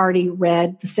haven't already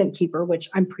read The Scent Keeper, which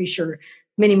I'm pretty sure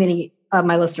many of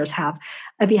my listeners have.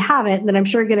 If you haven't, then I'm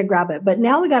sure you're going to grab it. But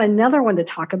now we got another one to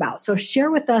talk about. So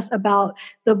share with us about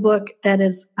the book that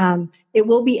is, it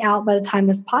will be out by the time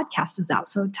this podcast is out.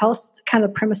 So tell us kind of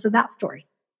the premise of that story.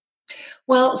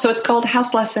 Well, so it's called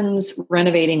House Lessons,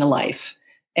 Renovating a Life.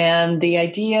 And the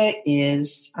idea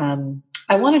is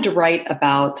I wanted to write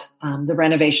about the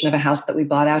renovation of a house that we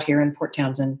bought out here in Port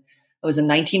Townsend. It was a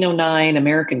 1909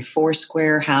 American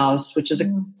four-square house, which is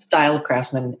a style of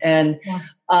Craftsman. And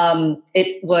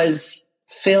it was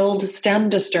filled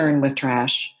stem to stern with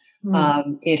trash.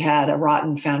 It had a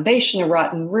rotten foundation, a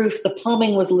rotten roof. The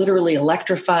plumbing was literally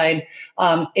electrified.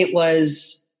 It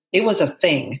was a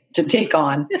thing to take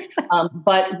on.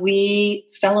 But we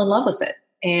fell in love with it.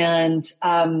 And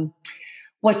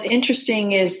what's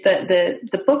interesting is that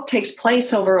the book takes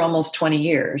place over almost 20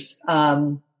 years.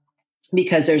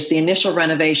 Because there's the initial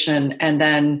renovation and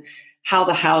then how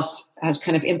the house has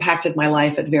kind of impacted my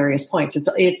life at various points.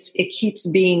 It keeps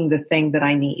being the thing that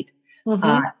I need.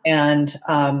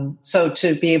 So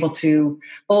to be able to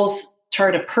both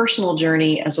chart a personal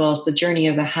journey as well as the journey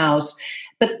of the house.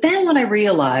 But then what I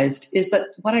realized is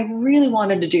that what I really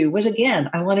wanted to do was, again,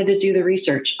 I wanted to do the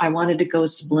research. I wanted to go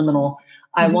subliminal.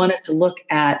 I wanted to look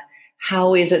at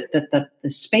how is it that the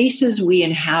spaces we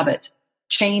inhabit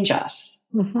change us.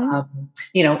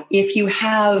 If you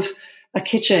have a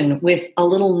kitchen with a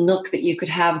little nook that you could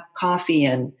have coffee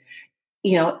in,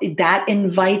 that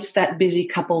invites that busy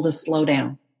couple to slow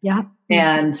down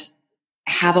and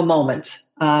have a moment.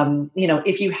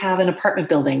 If you have an apartment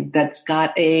building that's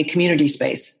got a community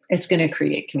space, it's going to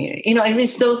create community.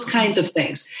 It's those kinds of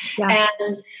things. Yeah.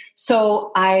 And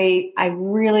so I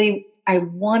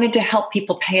wanted to help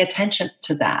people pay attention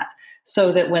to that.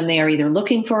 So that when they are either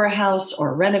looking for a house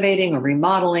or renovating or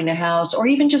remodeling a house, or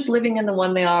even just living in the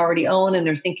one they already own, and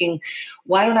they're thinking,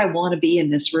 why don't I want to be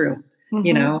in this room?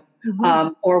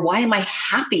 Or why am I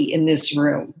happy in this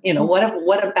room?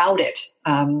 What about it?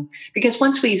 Because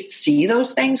once we see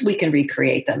those things, we can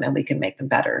recreate them and we can make them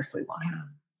better if we want.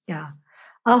 Yeah.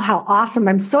 Oh, how awesome.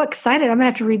 I'm so excited. I'm going to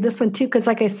have to read this one too. Because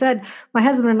like I said, my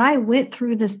husband and I went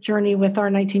through this journey with our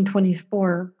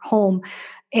 1924 home.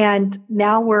 And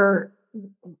now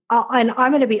and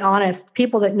I'm going to be honest,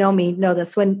 people that know me know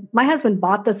this. When my husband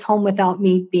bought this home without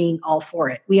me being all for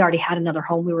it, we already had another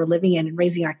home we were living in and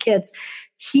raising our kids.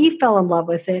 He fell in love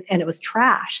with it and it was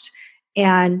trashed.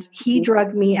 And he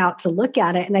dragged me out to look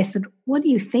at it. And I said, what are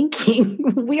you thinking?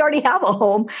 We already have a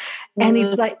home. And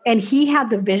he's like, and he had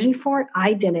the vision for it.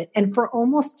 I didn't. And for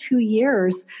almost 2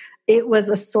 years, it was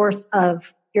a source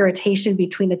of irritation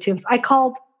between the two of us. I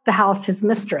called the house his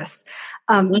mistress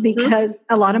because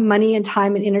a lot of money and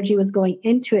time and energy was going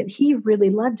into it. He really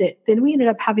loved it. Then we ended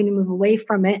up having to move away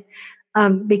from it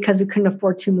because we couldn't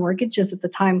afford 2 mortgages at the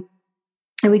time.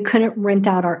 And we couldn't rent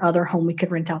out our other home. We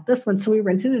could rent out this one. So we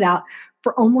rented it out.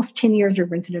 For almost 10 years, we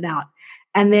rented it out.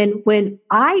 And then when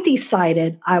I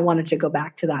decided I wanted to go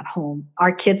back to that home,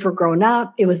 our kids were grown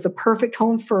up. It was the perfect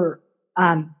home for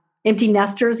empty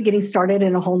nesters getting started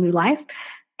in a whole new life.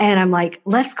 And I'm like,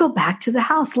 let's go back to the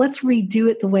house. Let's redo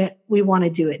it the way we want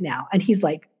to do it now. And he's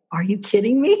like, are you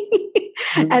kidding me?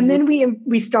 And then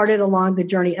we started along the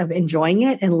journey of enjoying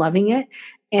it and loving it.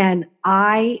 And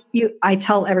I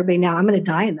tell everybody now, I'm going to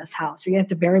die in this house. You're going to have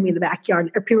to bury me in the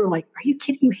backyard. And people are like, are you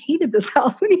kidding? You hated this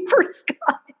house when you first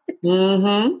got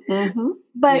it.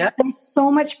 But there's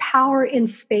so much power in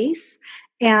space.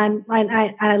 And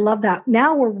I love that.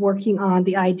 Now we're working on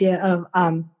the idea of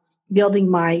building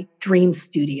my dream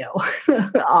studio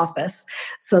office.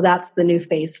 So that's the new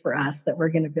phase for us that we're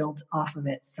going to build off of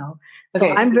it. So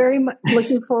I'm very much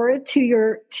looking forward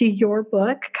to your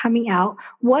book coming out.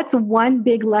 What's one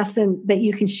big lesson that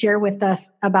you can share with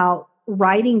us about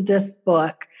writing this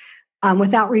book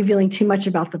without revealing too much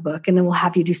about the book? And then we'll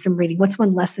have you do some reading. What's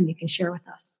one lesson you can share with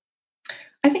us?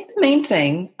 I think the main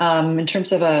thing in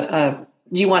terms of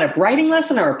do you want a writing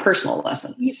lesson or a personal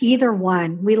lesson? Either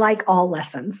one. We like all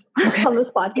lessons on this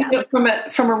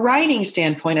podcast. From a writing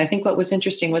standpoint, I think what was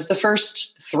interesting was the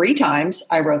first 3 times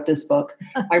I wrote this book,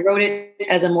 I wrote it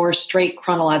as a more straight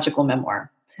chronological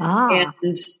memoir. And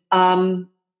it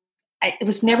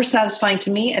was never satisfying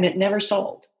to me, and it never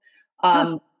sold.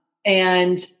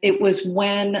 And it was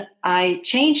when I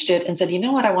changed it and said, you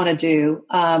know what I want to do?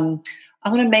 I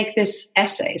want to make this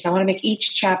essays. I want to make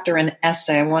each chapter an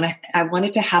essay. I want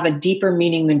it to have a deeper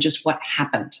meaning than just what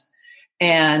happened.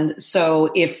 And so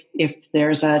if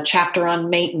there's a chapter on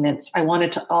maintenance, I want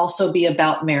it to also be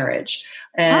about marriage.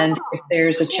 And if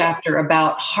there's a chapter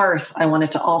about hearth, I want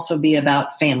it to also be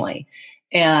about family.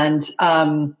 And,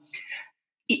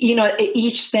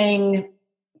 each thing,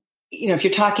 if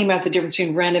you're talking about the difference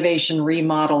between renovation,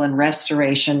 remodel, and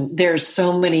restoration, there's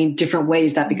so many different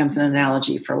ways that becomes an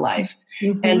analogy for life.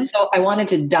 Mm-hmm. And so I wanted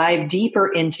to dive deeper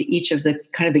into each of the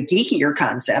kind of the geekier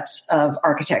concepts of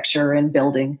architecture and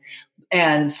building.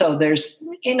 And so there's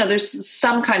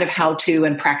some kind of how-to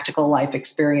and practical life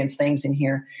experience things in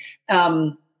here.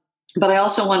 But I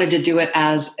also wanted to do it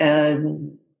as a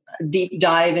deep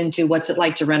dive into what's it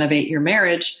like to renovate your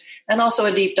marriage, and also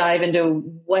a deep dive into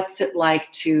what's it like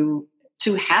to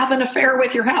have an affair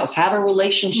with your house, have a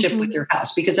relationship with your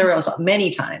house, because there was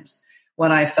many times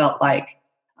when I felt like,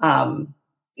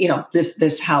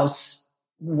 this house,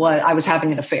 I was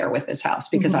having an affair with this house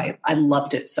because I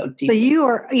loved it so deeply. So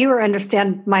you were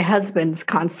understand my husband's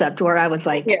concept, where I was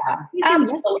like, yeah,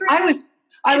 absolutely.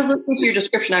 I was listening to your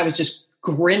description. I was just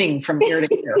grinning from ear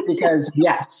to ear because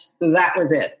yes, that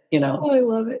was it. I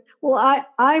love it. Well,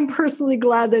 I'm personally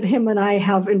glad that him and I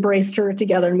have embraced her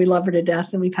together, and we love her to death,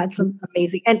 and we've had some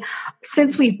amazing. And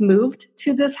since we've moved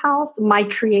to this house, my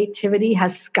creativity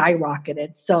has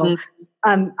skyrocketed. So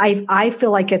I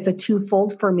feel like it's a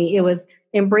twofold for me. It was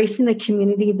embracing the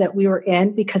community that we were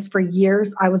in, because for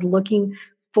years I was looking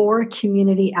for a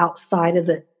community outside of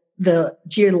the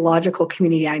geological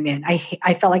community I'm in.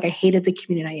 I felt like I hated the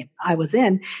community I was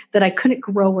in, that I couldn't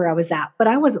grow where I was at. But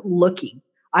I was looking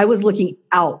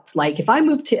out. Like, if I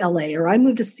move to LA or I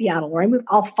move to Seattle or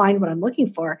I'll find what I'm looking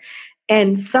for.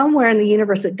 And somewhere in the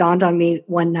universe, it dawned on me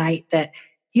one night that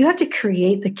you have to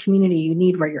create the community you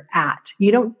need where you're at.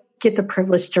 You don't get the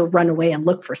privilege to run away and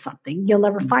look for something. You'll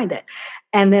never find it.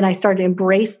 And then I started to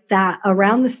embrace that.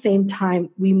 Around the same time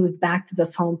we moved back to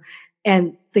this home,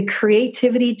 and the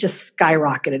creativity just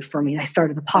skyrocketed for me. I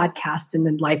started the podcast, and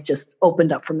then life just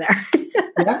opened up from there.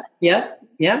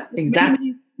 Yeah,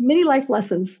 exactly. Many life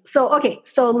lessons.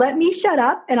 So let me shut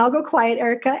up and I'll go quiet,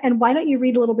 Erica. And why don't you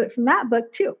read a little bit from that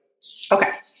book too?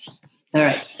 Okay. All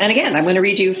right. And again, I'm going to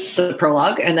read you the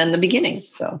prologue and then the beginning.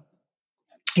 So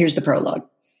here's the prologue.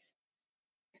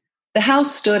 The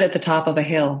house stood at the top of a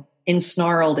hill,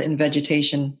 ensnarled in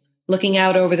vegetation, looking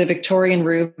out over the Victorian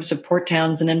roofs of Port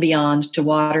Townsend and beyond to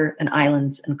water and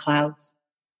islands and clouds.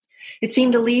 It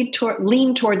seemed to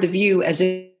lean toward the view as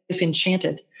if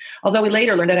enchanted, although we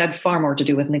later learned it had far more to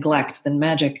do with neglect than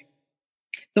magic.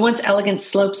 The once elegant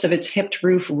slopes of its hipped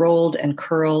roof rolled and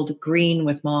curled, green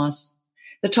with moss.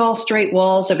 The tall, straight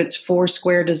walls of its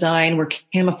 4-square design were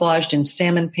camouflaged in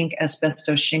salmon pink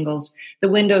asbestos shingles, the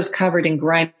windows covered in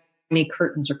grimy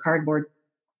curtains or cardboard.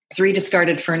 3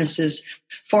 discarded furnaces,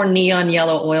 4 neon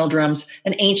yellow oil drums,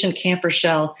 an ancient camper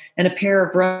shell, and a pair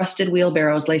of rusted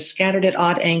wheelbarrows lay scattered at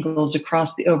odd angles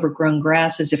across the overgrown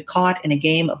grass as if caught in a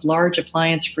game of large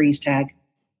appliance freeze tag.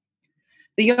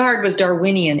 The yard was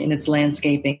Darwinian in its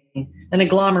landscaping, an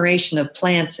agglomeration of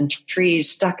plants and trees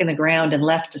stuck in the ground and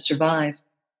left to survive.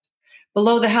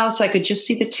 Below the house, I could just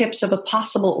see the tips of a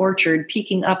possible orchard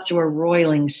peeking up through a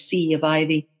roiling sea of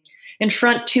ivy. In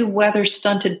front, 2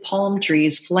 weather-stunted palm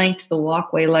trees flanked the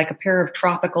walkway like a pair of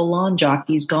tropical lawn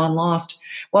jockeys gone lost,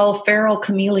 while a feral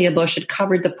camellia bush had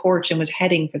covered the porch and was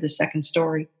heading for the 2nd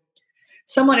story.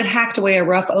 Someone had hacked away a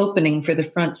rough opening for the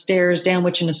front stairs, down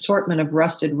which an assortment of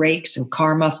rusted rakes and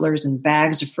car mufflers and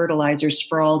bags of fertilizer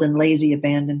sprawled in lazy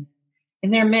abandon.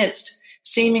 In their midst,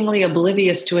 seemingly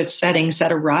oblivious to its setting,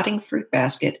 sat a rotting fruit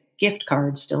basket, gift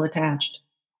cards still attached.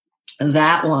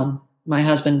 That one, my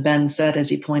husband Ben said as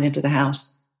he pointed to the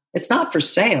house. It's not for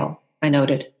sale, I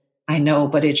noted. I know,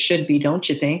 but it should be, don't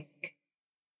you think?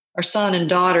 Our son and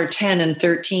daughter, 10 and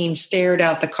 13, stared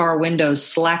out the car windows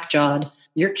slack-jawed.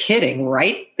 "You're kidding,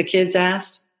 right?" the kids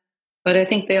asked. But I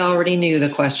think they already knew the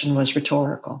question was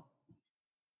rhetorical.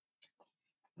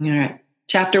 All right.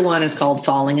 Chapter 1 is called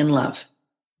Falling in Love.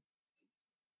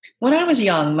 When I was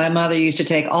young, my mother used to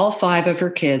take all 5 of her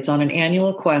kids on an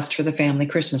annual quest for the family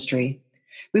Christmas tree.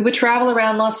 We would travel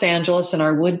around Los Angeles in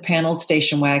our wood-paneled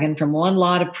station wagon from one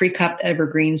lot of pre-cut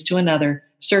evergreens to another,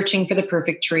 searching for the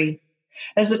perfect tree.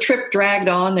 As the trip dragged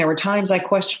on, there were times I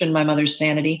questioned my mother's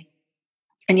sanity.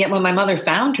 And yet when my mother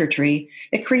found her tree,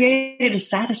 it created a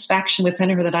satisfaction within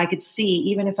her that I could see,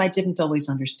 even if I didn't always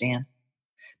understand.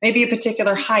 Maybe a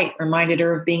particular height reminded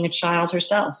her of being a child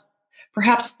herself.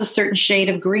 Perhaps a certain shade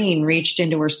of green reached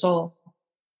into her soul.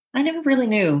 I never really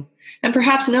knew, and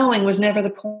perhaps knowing was never the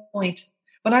point.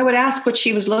 When I would ask what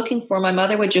she was looking for, my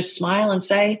mother would just smile and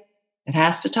say, "It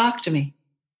has to talk to me."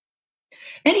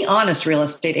 Any honest real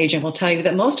estate agent will tell you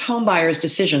that most home buyers'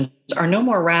 decisions are no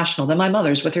more rational than my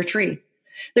mother's with her tree.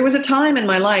 There was a time in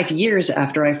my life, years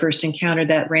after I first encountered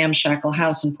that ramshackle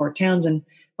house in Port Townsend,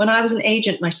 when I was an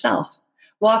agent myself,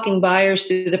 walking buyers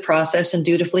through the process and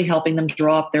dutifully helping them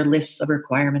draw up their lists of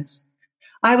requirements.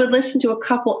 I would listen to a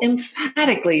couple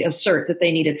emphatically assert that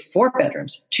they needed 4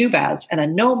 bedrooms, 2 baths, and a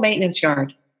no-maintenance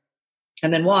yard,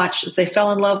 and then watch as they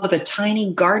fell in love with a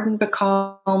tiny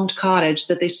garden-becalmed cottage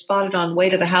that they spotted on way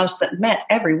to the house that met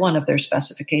every one of their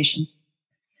specifications.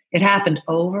 It happened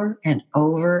over and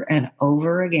over and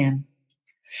over again.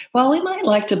 While we might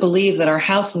like to believe that our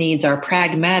house needs are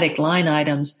pragmatic line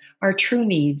items, our true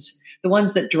needs, the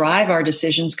ones that drive our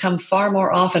decisions, come far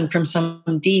more often from some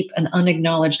deep and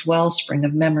unacknowledged wellspring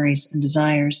of memories and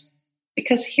desires.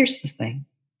 Because here's the thing.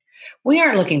 We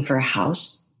aren't looking for a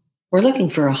house. We're looking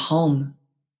for a home.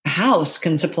 A house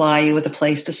can supply you with a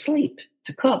place to sleep,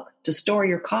 to cook, to store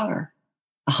your car.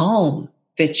 A home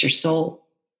fits your soul.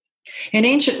 In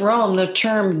ancient Rome, the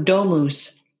term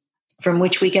domus, from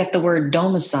which we get the word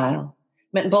domicile,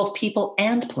 meant both people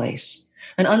and place,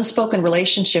 an unspoken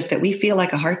relationship that we feel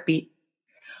like a heartbeat.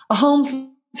 A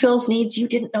home fills needs you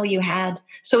didn't know you had,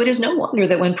 so it is no wonder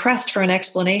that when pressed for an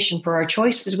explanation for our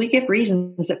choices, we give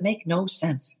reasons that make no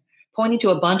sense, pointing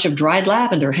to a bunch of dried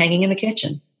lavender hanging in the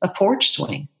kitchen, a porch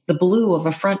swing, the blue of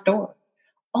a front door.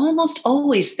 Almost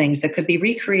always things that could be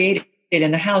recreated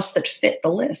in a house that fit the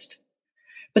list.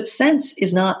 But sense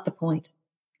is not the point.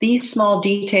 These small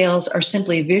details are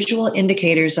simply visual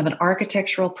indicators of an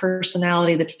architectural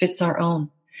personality that fits our own,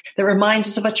 that reminds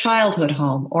us of a childhood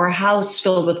home or a house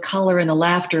filled with color and the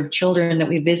laughter of children that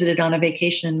we visited on a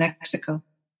vacation in Mexico.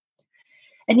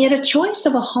 And yet a choice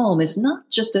of a home is not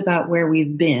just about where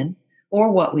we've been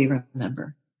or what we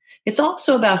remember. It's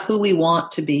also about who we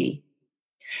want to be.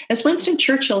 As Winston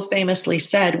Churchill famously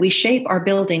said, we shape our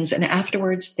buildings and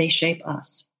afterwards they shape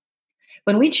us.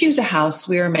 When we choose a house,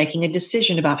 we are making a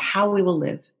decision about how we will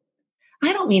live.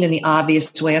 I don't mean in the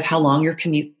obvious way of how long your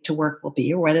commute to work will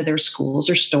be or whether there are schools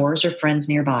or stores or friends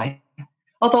nearby,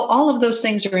 although all of those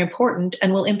things are important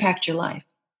and will impact your life.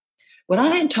 What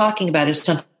I am talking about is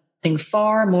something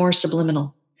far more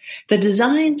subliminal. The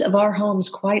designs of our homes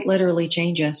quite literally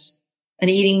change us. An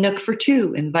eating nook for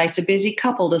 2 invites a busy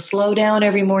couple to slow down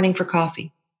every morning for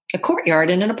coffee. A courtyard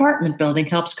in an apartment building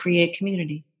helps create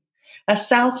community. A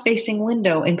south-facing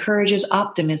window encourages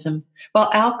optimism, while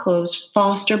alcoves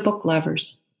foster book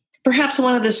lovers. Perhaps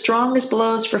one of the strongest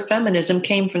blows for feminism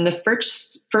came from the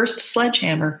first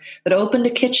sledgehammer that opened a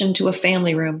kitchen to a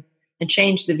family room and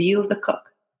changed the view of the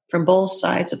cook from both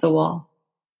sides of the wall.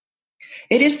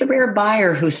 It is the rare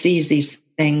buyer who sees these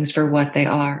things for what they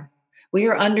are. We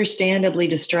are understandably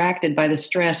distracted by the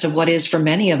stress of what is, for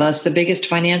many of us, the biggest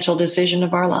financial decision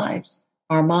of our lives.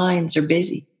 Our minds are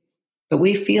busy. But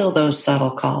we feel those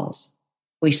subtle calls.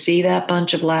 We see that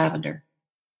bunch of lavender.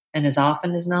 And as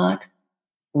often as not,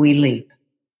 we leap.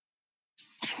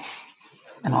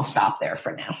 And I'll stop there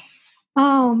for now.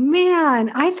 Oh, man.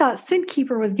 I thought Sin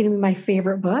Keeper was going to be my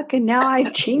favorite book, and now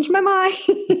I've changed my mind.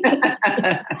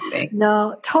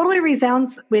 No, totally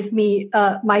resounds with me.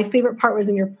 My favorite part was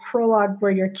in your prologue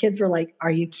where your kids were like,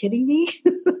 "Are you kidding me?"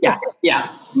 Yeah.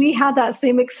 We had that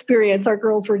same experience. Our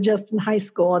girls were just in high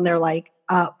school, and they're like,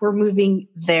 "We're moving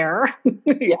there."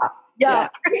 Yeah.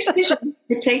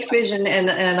 It takes vision.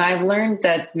 And I've learned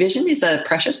that vision is a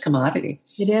precious commodity.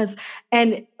 It is.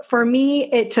 And for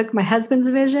me, it took my husband's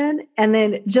vision. And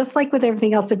then just like with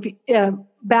everything else,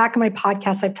 back in my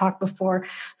podcast, I've talked before.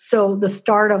 So the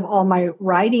start of all my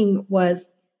writing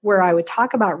was where I would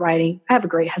talk about writing. I have a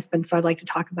great husband, so I'd like to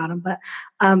talk about him. But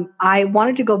I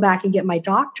wanted to go back and get my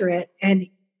doctorate. And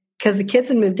because the kids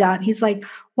had moved out, he's like,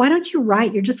 "Why don't you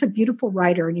write? You're just a beautiful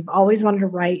writer. And you've always wanted to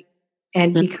write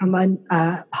and become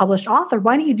a published author.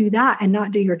 Why don't you do that and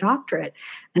not do your doctorate?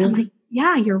 And I'm like,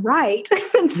 yeah, you're right.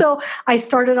 And so I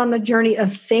started on the journey of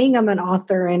saying I'm an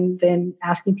author and then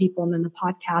asking people, and then the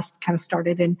podcast kind of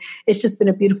started, and it's just been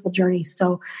a beautiful journey.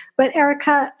 So, but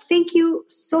Erica, thank you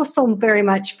so very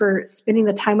much for spending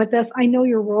the time with us. I know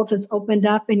your world has opened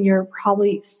up and you're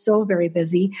probably so very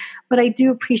busy, but I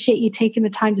do appreciate you taking the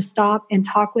time to stop and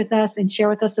talk with us and share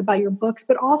with us about your books,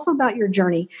 but also about your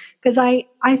journey. Because I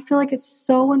feel like it's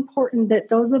so important that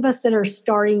those of us that are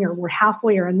starting, or we're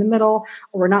halfway or in the middle,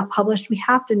 or we're not published, we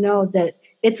have to know that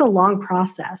it's a long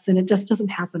process and it just doesn't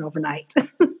happen overnight.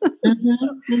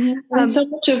 And so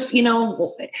much of,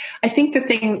 I think the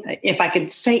thing, if I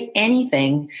could say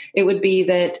anything, it would be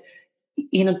that,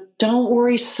 don't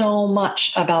worry so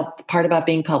much about the part about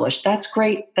being published. That's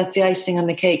great. That's the icing on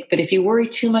the cake. But if you worry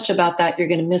too much about that, you're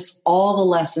going to miss all the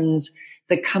lessons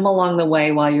that come along the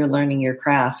way while you're learning your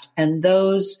craft. And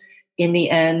those, in the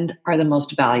end, are the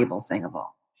most valuable thing of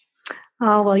all.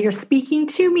 Oh, well, you're speaking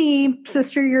to me,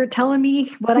 sister. You're telling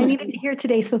me what I needed to hear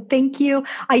today. So thank you.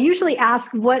 I usually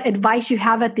ask what advice you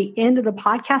have at the end of the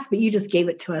podcast, but you just gave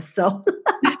it to us. So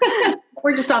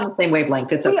we're just on the same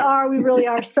wavelength. It's okay. We really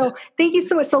are. So thank you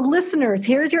so much. So listeners,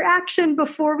 here's your action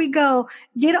before we go.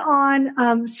 Get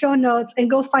on show notes and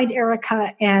go find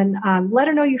Erica and let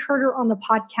her know you heard her on the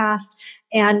podcast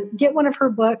and get one of her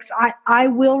books. I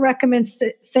will recommend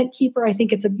Scent Keeper. I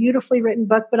think it's a beautifully written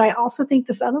book, but I also think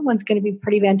this other one's going to be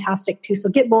pretty fantastic too. So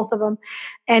get both of them.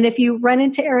 And if you run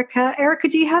into Erica,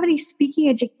 do you have any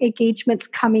speaking engagements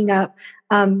coming up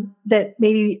that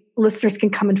maybe listeners can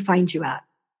come and find you at?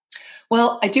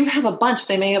 Well, I do have a bunch.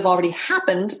 They may have already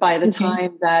happened by the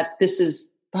time that this is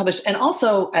published. And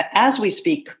also, as we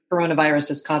speak,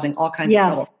 coronavirus is causing all kinds of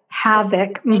trouble.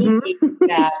 Havoc.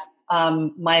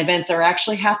 My events are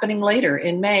actually happening later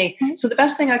in May. So the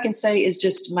best thing I can say is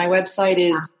just my website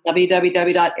is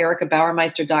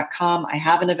www.ericabauermeister.com. I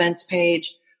have an events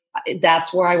page.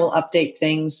 That's where I will update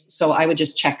things. So I would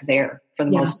just check there for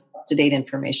the most up-to-date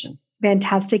information.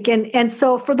 Fantastic. And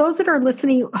so for those that are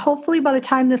listening, hopefully by the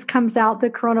time this comes out,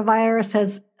 the coronavirus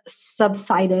has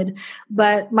subsided.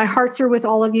 But my hearts are with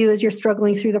all of you as you're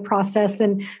struggling through the process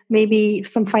and maybe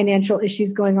some financial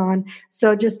issues going on.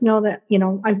 So just know that,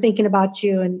 I'm thinking about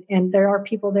you and there are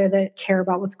people there that care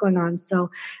about what's going on.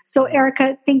 So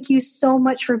Erica, thank you so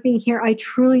much for being here. I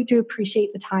truly do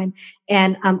appreciate the time.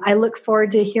 And I look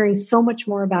forward to hearing so much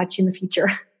more about you in the future.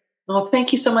 Well,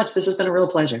 thank you so much. This has been a real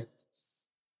pleasure.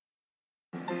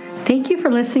 Thank you for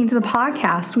listening to the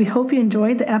podcast. We hope you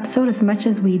enjoyed the episode as much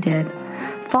as we did.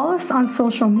 Follow us on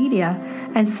social media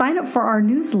and sign up for our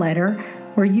newsletter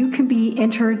where you can be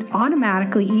entered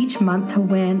automatically each month to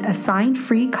win a signed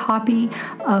free copy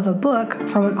of a book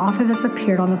from an author that's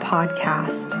appeared on the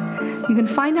podcast. You can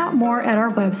find out more at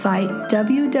our website,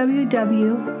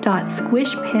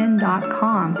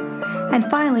 www.squishpen.com. And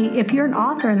finally, if you're an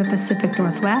author in the Pacific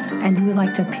Northwest and you would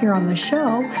like to appear on the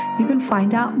show, you can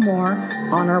find out more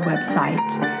on our website.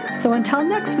 So until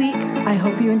next week, I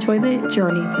hope you enjoy the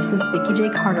journey. This is Vicki J.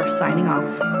 Carter signing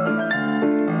off.